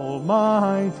God,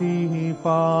 Almighty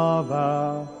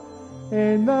Father,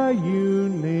 in the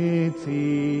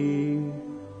unity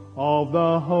of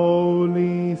the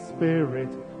Holy Spirit,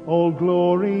 all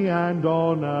glory and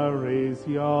honor is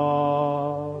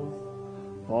yours,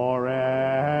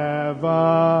 forever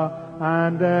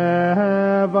and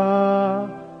ever.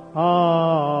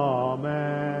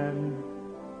 Amen.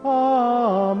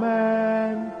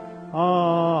 Amen. Amen.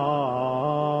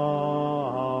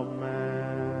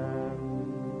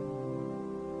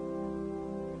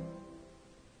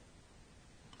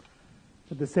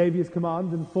 At the Saviour's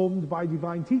command, informed by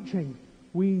divine teaching,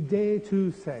 we dare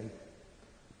to say,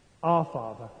 Our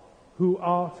Father, who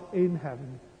art in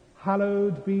heaven,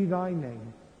 hallowed be thy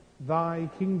name. Thy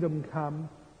kingdom come,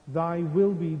 thy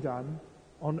will be done,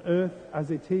 on earth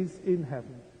as it is in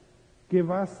heaven. Give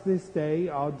us this day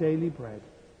our daily bread,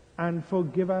 and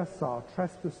forgive us our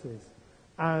trespasses,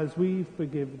 as we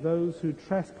forgive those who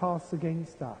trespass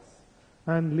against us.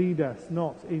 And lead us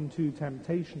not into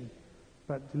temptation,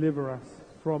 but deliver us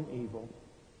from evil.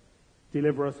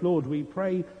 Deliver us, Lord, we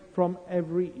pray, from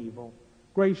every evil.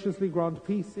 Graciously grant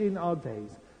peace in our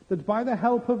days, that by the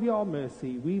help of your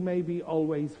mercy we may be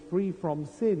always free from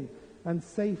sin and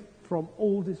safe from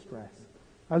all distress,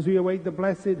 as we await the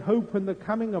blessed hope and the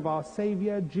coming of our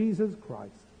Saviour, Jesus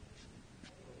Christ.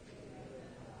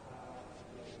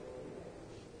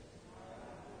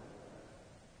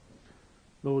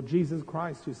 Lord Jesus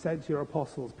Christ, who said to your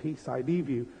apostles, Peace I leave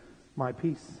you, my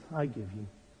peace I give you.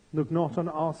 Look not on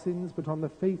our sins, but on the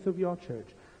faith of your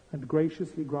church, and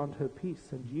graciously grant her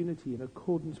peace and unity in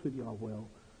accordance with your will,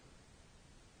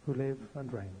 who live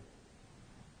and reign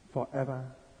forever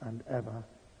and ever.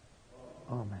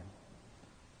 Amen.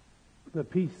 The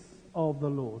peace of the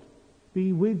Lord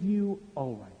be with you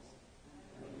always.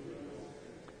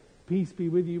 Peace be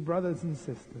with you, brothers and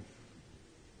sisters.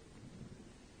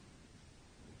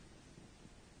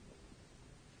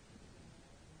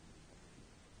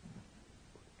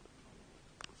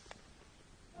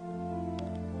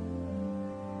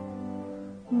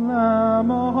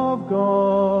 Lamb of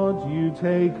God, you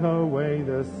take away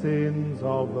the sins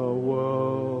of the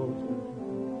world.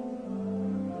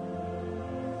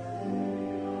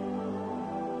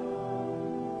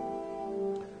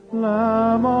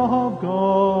 Lamb of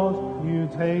God, you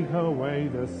take away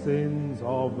the sins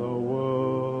of the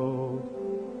world.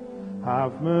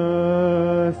 Have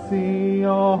mercy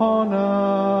on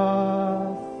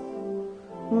us.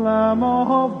 Lamb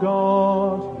of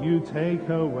God, you take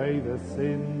away the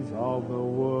sins of the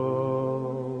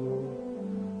world.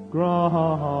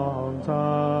 Grant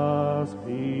us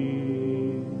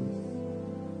peace.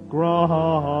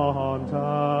 Grant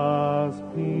us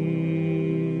peace.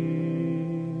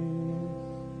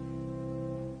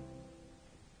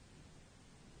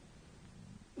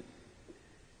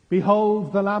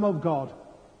 Behold the Lamb of God.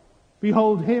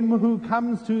 Behold him who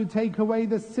comes to take away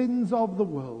the sins of the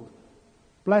world.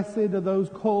 Blessed are those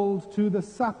called to the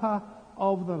supper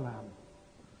of the Lamb.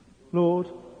 Lord,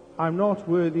 I'm not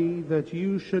worthy that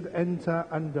you should enter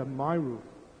under my roof,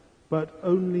 but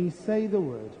only say the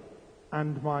word,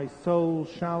 and my soul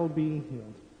shall be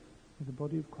healed. May the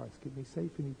body of Christ keep me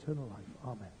safe in eternal life.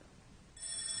 Amen.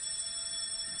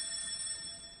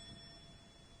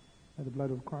 May the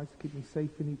blood of Christ keep me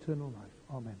safe in eternal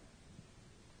life. Amen.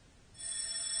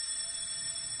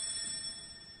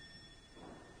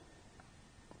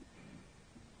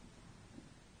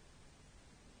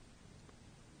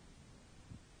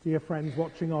 Dear friends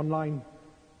watching online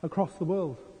across the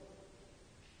world,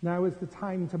 now is the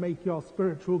time to make your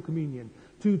spiritual communion,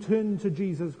 to turn to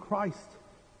Jesus Christ,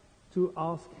 to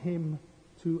ask him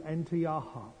to enter your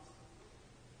hearts,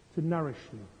 to nourish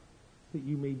you, that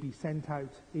you may be sent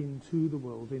out into the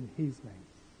world in his name.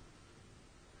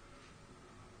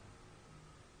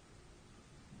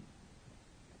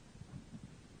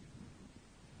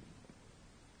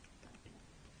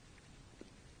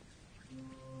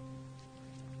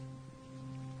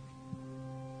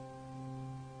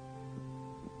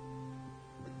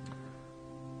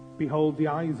 Behold, the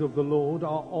eyes of the Lord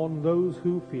are on those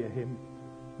who fear him,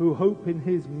 who hope in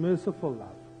his merciful love,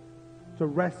 to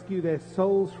rescue their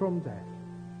souls from death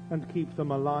and keep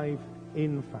them alive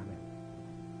in famine.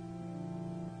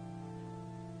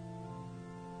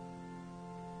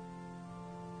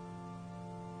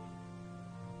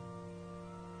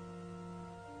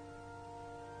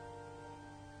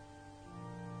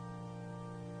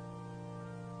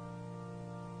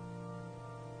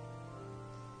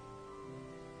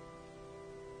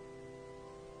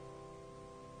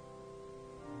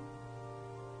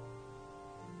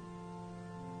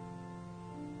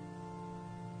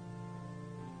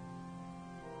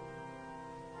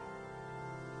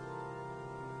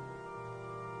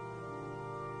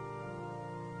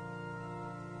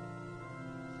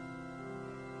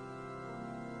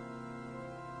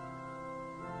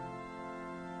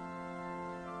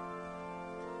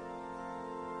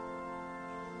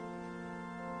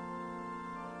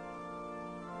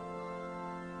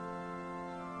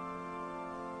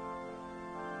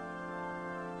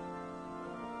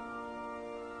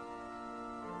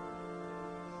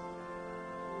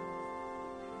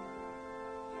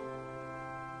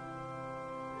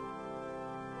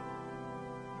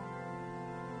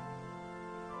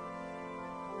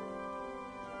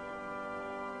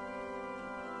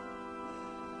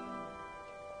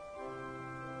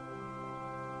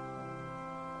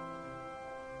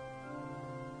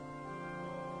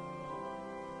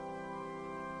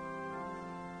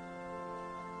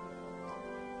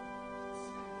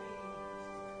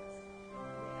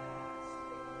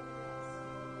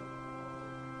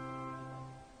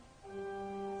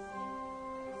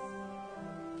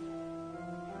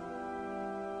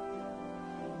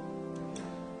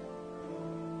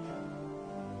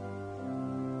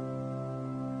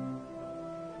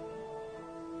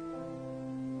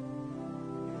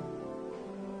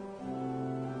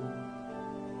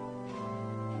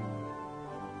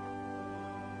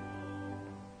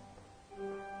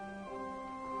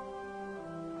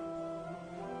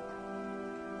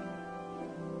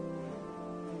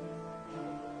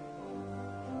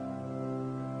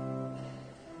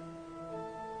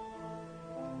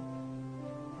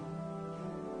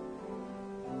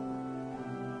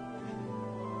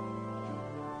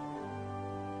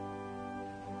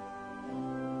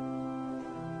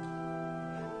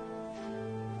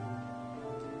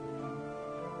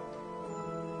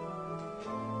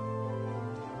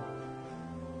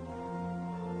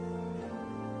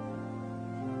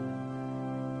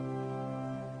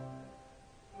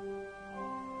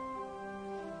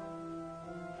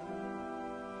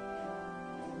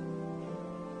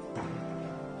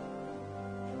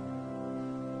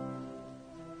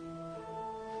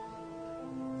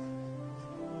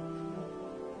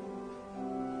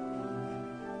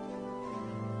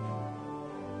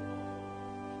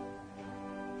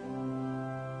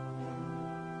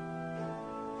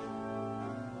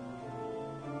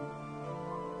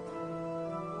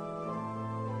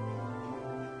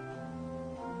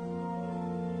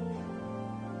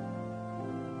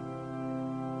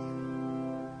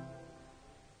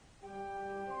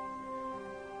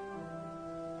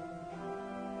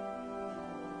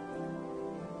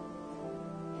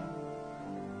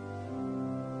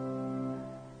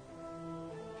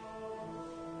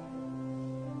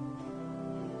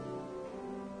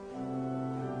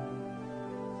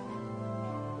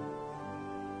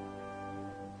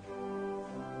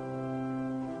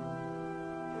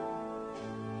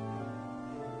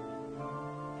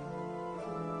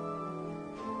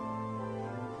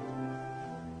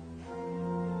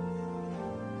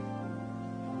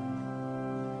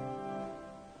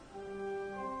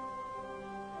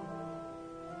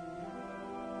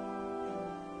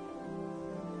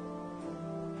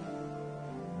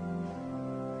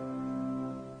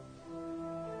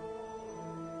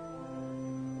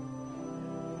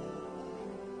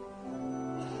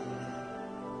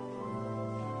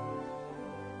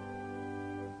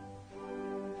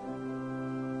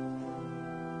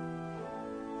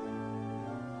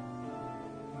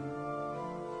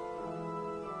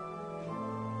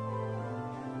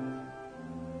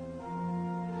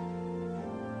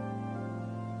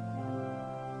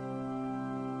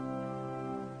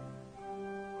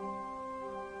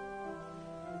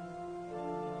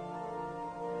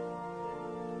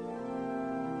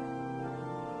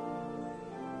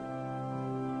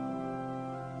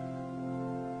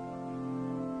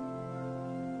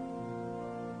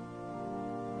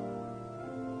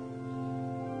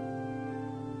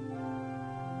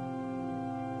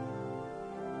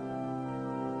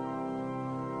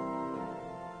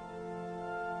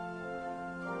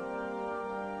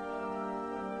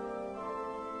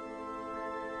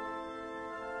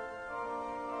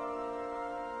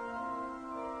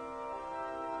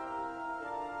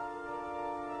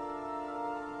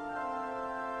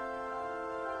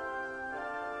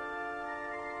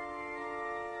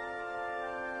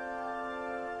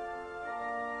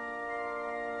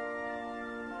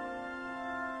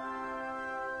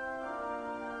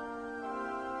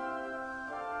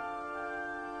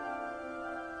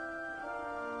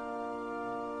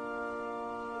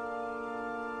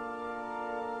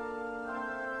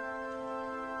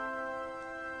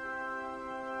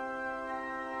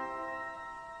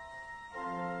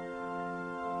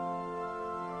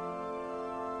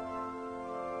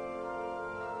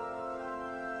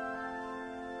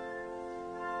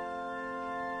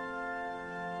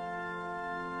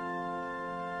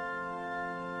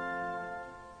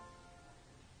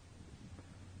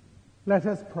 Let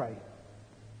us pray.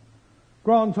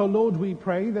 Grant, O Lord, we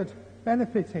pray, that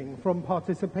benefiting from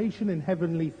participation in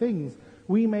heavenly things,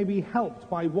 we may be helped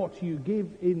by what you give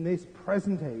in this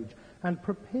present age and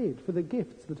prepared for the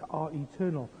gifts that are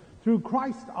eternal. Through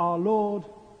Christ our Lord.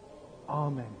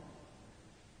 Amen.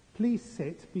 Please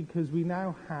sit, because we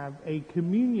now have a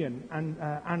communion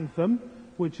anthem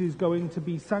which is going to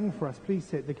be sung for us. Please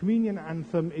sit. The communion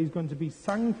anthem is going to be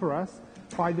sung for us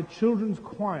by the children's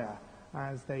choir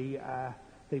as they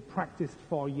practiced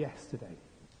for yesterday.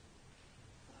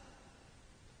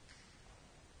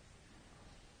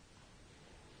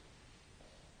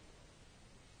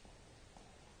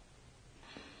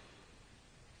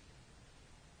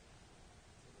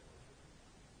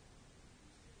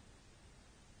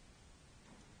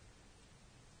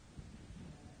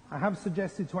 I have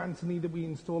suggested to Anthony that we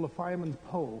install a fireman's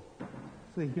pole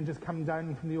so he can just come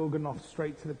down from the organ off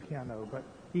straight to the piano, but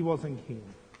he wasn't keen.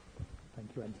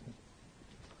 Thank you, Anthony.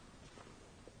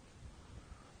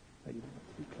 You don't have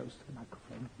to be close to the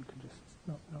microphone. You can just,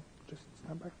 just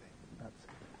stand back there. That's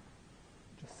it.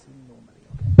 Just sing normally,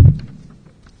 okay?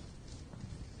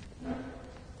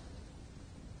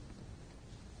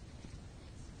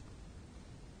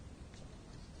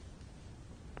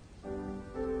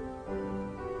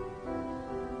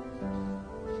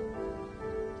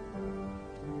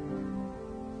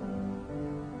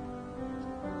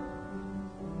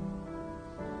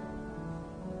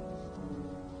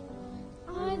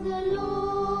 The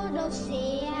Lord of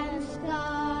sea and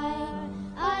sky,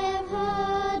 I have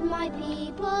heard my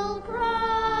people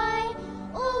cry,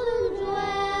 all who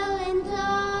dwell in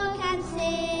dark and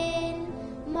sin,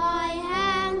 my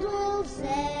hand will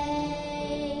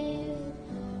save.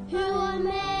 Who will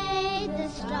make the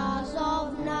stars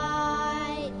of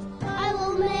night, I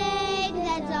will make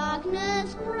their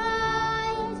darkness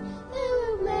bright. Who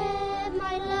will give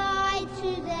my light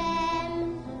to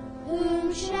them?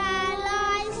 Whom shall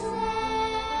I send?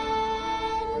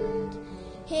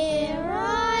 Here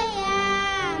I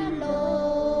am,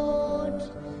 Lord.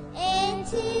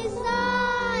 It is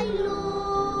I,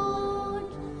 Lord.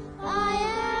 I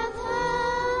have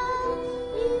heard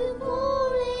you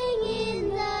calling in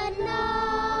the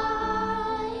night.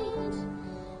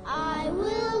 I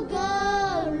will go,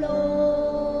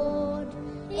 Lord,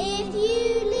 if you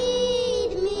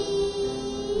lead me.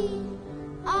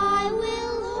 I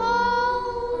will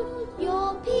hold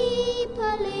your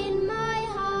people in my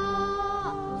heart.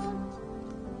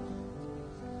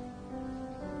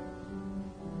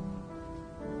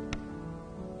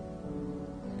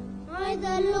 I,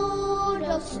 the Lord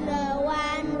of snow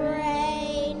and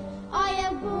rain, I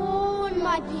have borne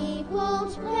my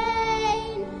people's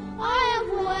pain. I have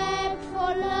wept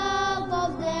for love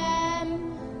of them,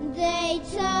 they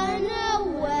turn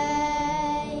away.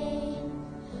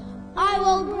 I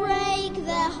will break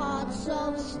their hearts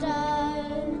of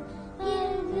stone,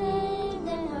 leave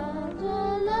their heart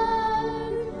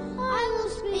alone. I will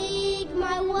speak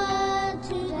my word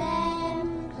to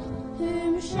them.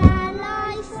 Whom shall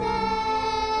I send?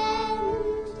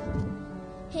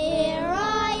 Here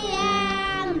I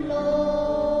am,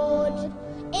 Lord.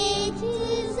 It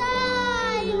is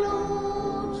I,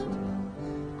 Lord.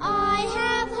 I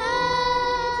have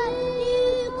heard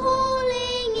you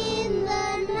calling in the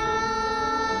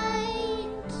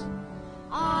night.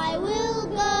 I will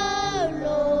go,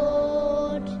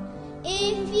 Lord,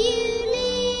 if you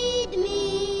lead me.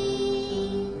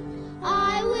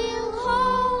 I will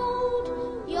hold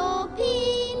your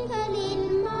people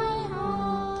in my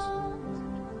heart.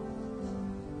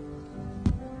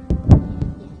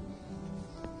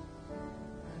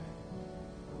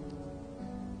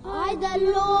 I, the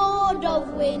Lord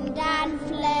of wind and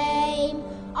flame,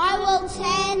 I will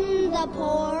tend the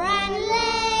poor and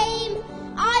lame.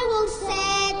 I will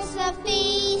set a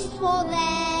feast for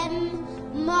them,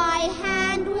 my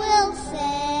hand will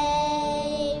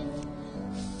save.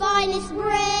 Finest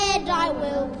bread I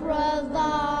will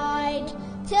provide,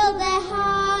 till their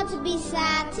hearts be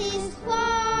satisfied.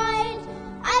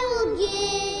 I will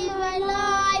give my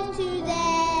life to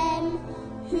them.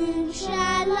 Whom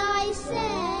shall I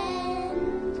send?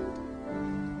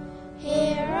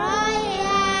 Here I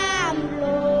am,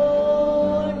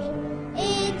 Lord.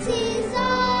 It is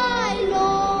I,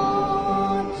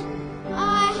 Lord.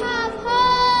 I have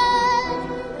heard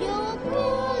your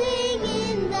calling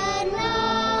in the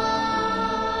night.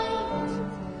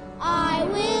 I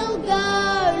will go,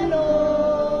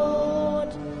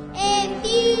 Lord, if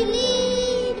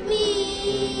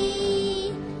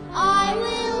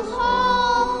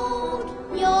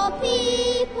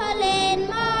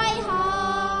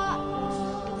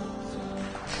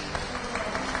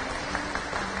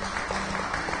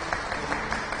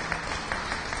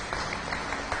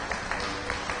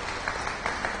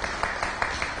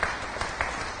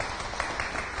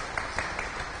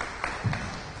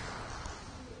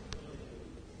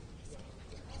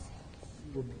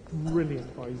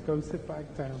boys. Go sit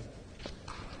back down.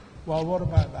 Well, what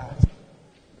about that?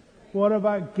 What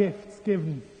about gifts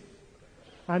given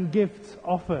and gifts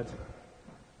offered?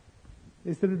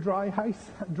 Is there a dry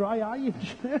eye in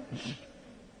church?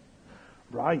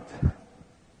 Right.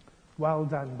 Well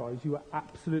done, boys. You were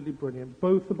absolutely brilliant.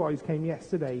 Both the boys came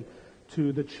yesterday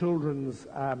to the children's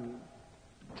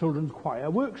choir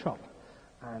workshop,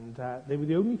 and they were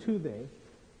the only two there.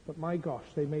 But my gosh,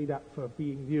 they made up for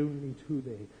being the only two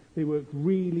there. They worked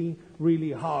really,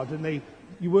 really hard, and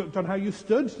you worked on how you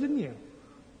stood, didn't you?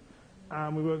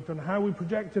 And we worked on how we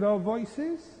projected our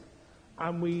voices,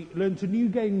 and we learned a new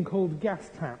game called gas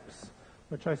taps,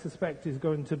 which I suspect is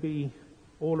going to be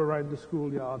all around the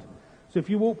schoolyard. So if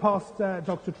you walk past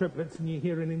Dr. Triplets and you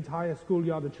hear an entire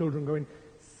schoolyard of children going,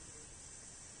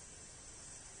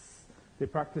 they're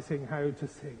practicing how to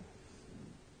sing.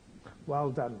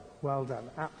 Well done,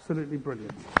 absolutely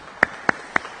brilliant.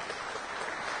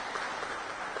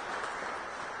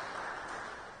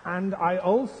 And I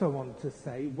also want to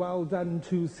say well done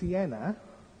to Sienna.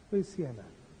 Where's Sienna?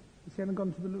 Has Sienna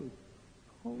gone to the loo?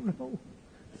 Oh no.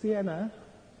 Sienna,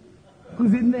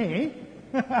 who's in there,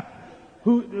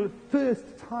 who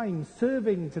first time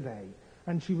serving today,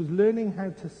 and she was learning how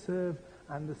to serve,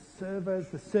 and the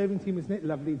serving team, isn't it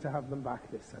lovely to have them back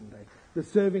this Sunday? The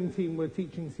serving team were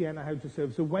teaching Sienna how to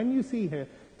serve. So when you see her,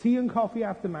 tea and coffee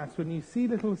after Mass, when you see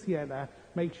little Sienna,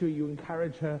 make sure you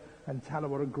encourage her and tell her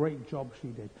what a great job she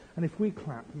did. And if we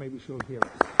clap, maybe she'll hear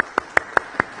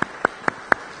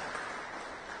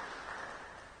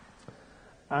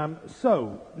us.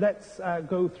 So let's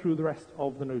go through the rest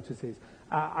of the notices.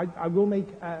 I will make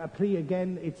a plea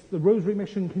again. It's the Rosary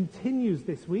Mission continues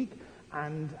this week,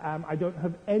 and I don't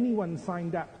have anyone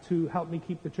signed up to help me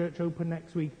keep the church open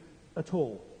next week at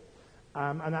all.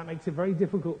 And that makes it very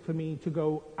difficult for me to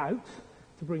go out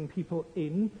to bring people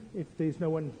in if there's no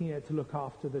one here to look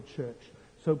after the church.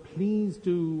 So please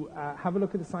do have a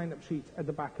look at the sign-up sheet at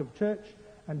the back of church,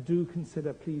 and do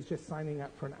consider please just signing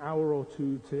up for an hour or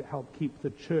two to help keep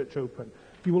the church open.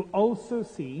 You will also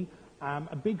see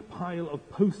a big pile of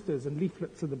posters and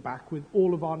leaflets at the back with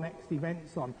all of our next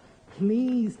events on.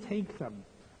 Please take them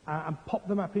and pop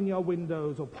them up in your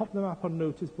windows or pop them up on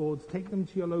notice boards. Take them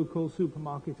to your local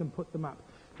supermarket and put them up,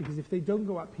 because if they don't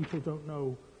go up, people don't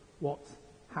know what's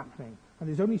happening. And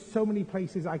there's only so many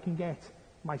places I can get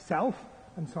myself,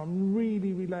 and so I'm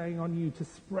really relying on you to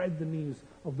spread the news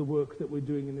of the work that we're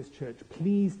doing in this church.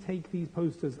 Please take these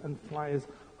posters and flyers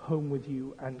home with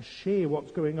you and share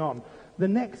what's going on. The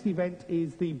next event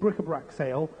is the bric-a-brac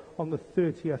sale on the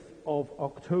 30th of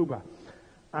October.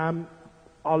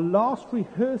 Our last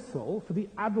rehearsal for the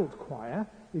adult choir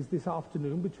is this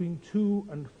afternoon between 2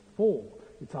 and 4.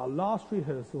 It's our last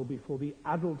rehearsal before the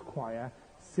adult choir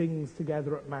sings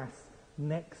together at Mass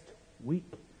next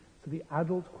week. So the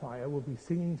adult choir will be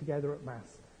singing together at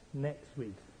Mass next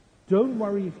week. Don't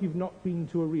worry if you've not been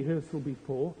to a rehearsal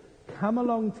before. Come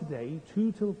along today,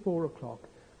 2 till 4 o'clock,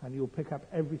 and you'll pick up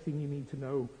everything you need to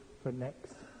know for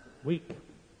next week.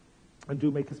 And do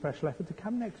make a special effort to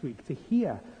come next week to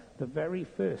hear the very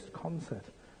first concert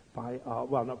by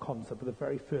not concert, but the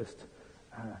very first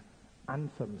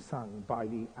anthem sung by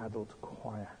the adult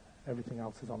choir. Everything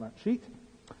else is on that sheet.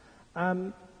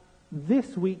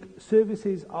 This week,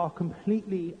 services are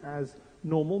completely as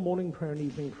normal, morning prayer and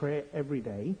evening prayer every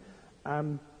day.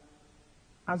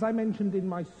 As I mentioned in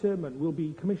my sermon, we'll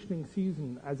be commissioning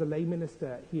Susan as a lay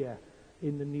minister here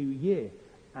in the new year.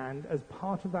 And as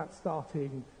part of that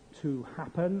starting to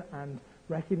happen and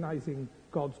recognizing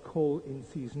God's call in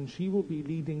Susan, she will be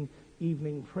leading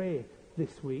evening prayer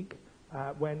this week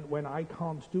when I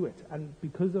can't do it. And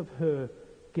because of her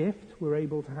gift, we're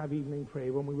able to have evening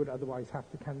prayer when we would otherwise have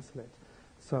to cancel it.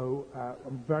 So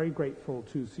I'm very grateful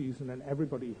to Susan and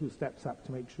everybody who steps up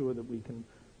to make sure that we can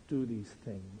do these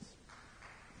things.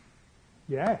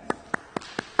 Yes.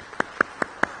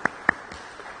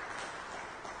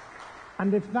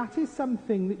 And if that is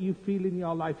something that you feel in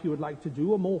your life you would like to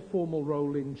do, a more formal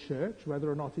role in church,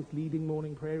 whether or not it's leading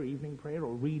morning prayer, evening prayer,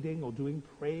 or reading, or doing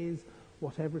prayers,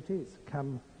 whatever it is,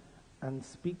 come and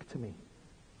speak to me.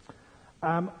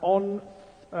 What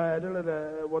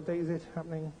day is it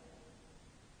happening?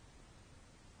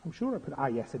 I'm sure I put,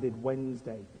 yes, I did,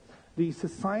 Wednesday. The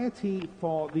Society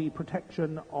for the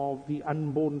Protection of the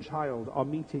Unborn Child are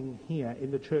meeting here in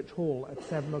the church hall at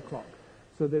 7 o'clock.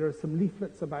 So there are some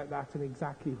leaflets about that and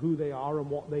exactly who they are and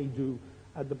what they do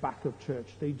at the back of church.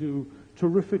 They do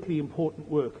terrifically important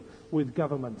work with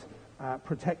government,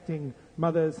 protecting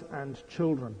mothers and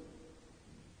children.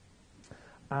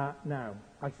 Now,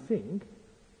 I think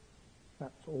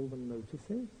that's all the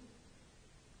notices.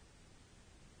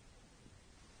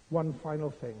 One final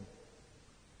thing.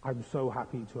 I'm so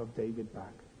happy to have David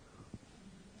back.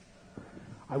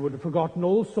 I would have forgotten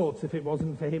all sorts if it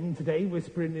wasn't for him today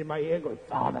whispering in my ear, going,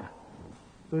 Father.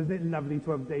 So isn't it lovely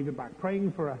to have David back,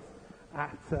 praying for us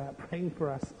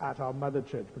at our mother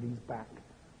church, but he's back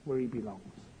where he belongs.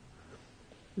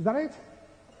 Is that it?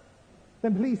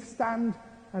 Then please stand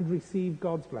and receive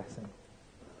God's blessing.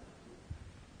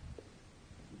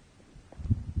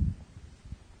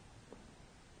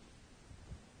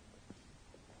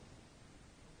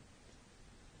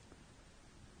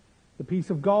 The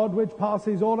peace of God, which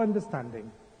passes all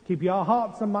understanding, keep your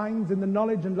hearts and minds in the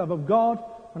knowledge and love of God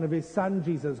and of his Son,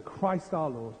 Jesus Christ our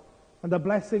Lord. And the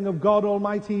blessing of God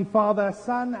Almighty, Father,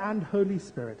 Son, and Holy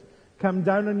Spirit, come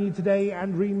down on you today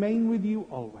and remain with you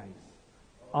always.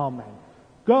 Amen.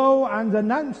 Go and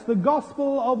announce the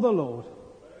gospel of the Lord.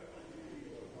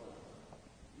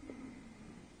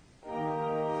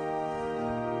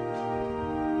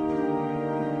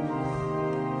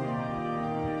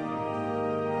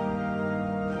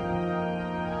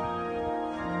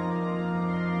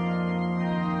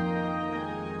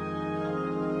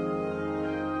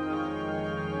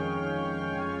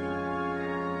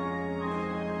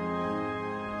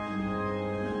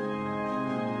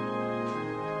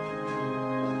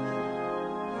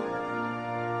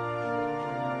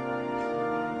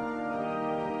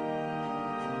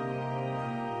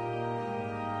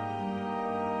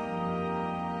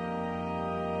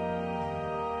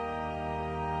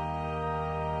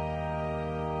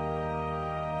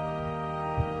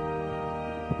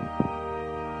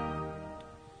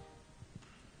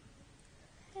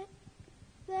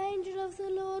 The angel of the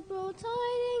Lord brought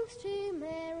tidings to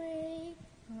Mary,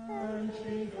 And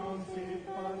she conceived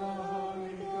by the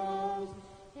Holy Ghost.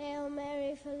 Hail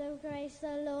Mary, full of grace,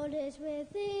 the Lord is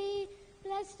with thee.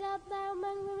 Blessed art thou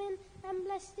among women, and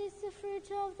blessed is the fruit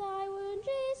of thy womb,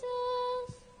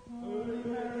 Jesus. Holy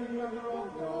Mary, Mother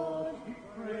of God,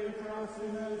 pray for us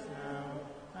sinners now,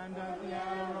 and at the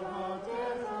hour of our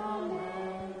death.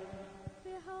 Amen.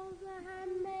 Behold the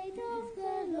handmaid of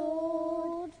the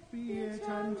Lord. Be it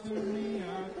unto me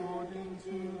according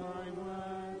to thy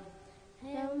word.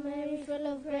 Hail Mary, full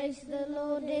of grace, the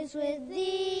Lord is with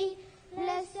thee.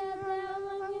 Blessed art thou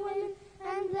among women,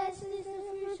 and blessed is the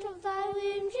fruit of thy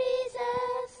womb,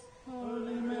 Jesus.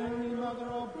 Holy Mary, Mother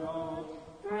of God,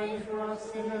 pray for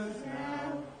us sinners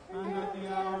now, and at the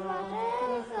hour of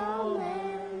our death.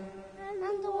 Amen.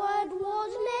 And the Word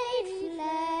was made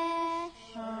flesh.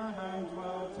 And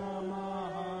dwelt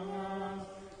among us.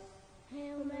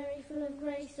 Hail Mary, full of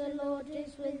grace, the Lord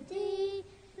is with thee.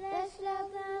 Blessed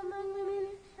art thou among women,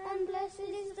 and blessed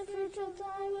is the fruit of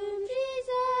thy womb,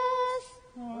 Jesus.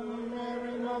 Holy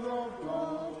Mary, Mother of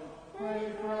God,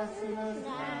 pray for us sinners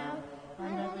now,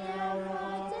 and at the hour of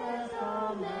our death.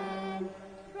 Amen.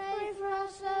 Pray for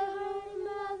us, O Holy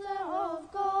Mother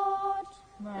of God,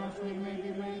 That we may be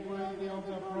made worthy of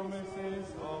the promises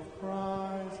of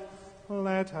Christ.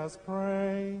 Let us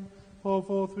pray. Pour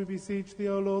forth, we beseech thee,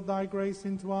 O Lord, thy grace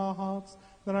into our hearts,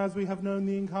 that as we have known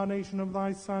the incarnation of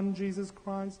thy Son, Jesus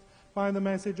Christ, by the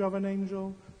message of an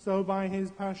angel, so by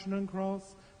his passion and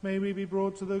cross, may we be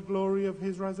brought to the glory of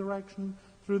his resurrection,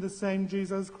 through the same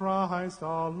Jesus Christ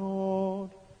our Lord.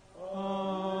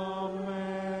 Amen.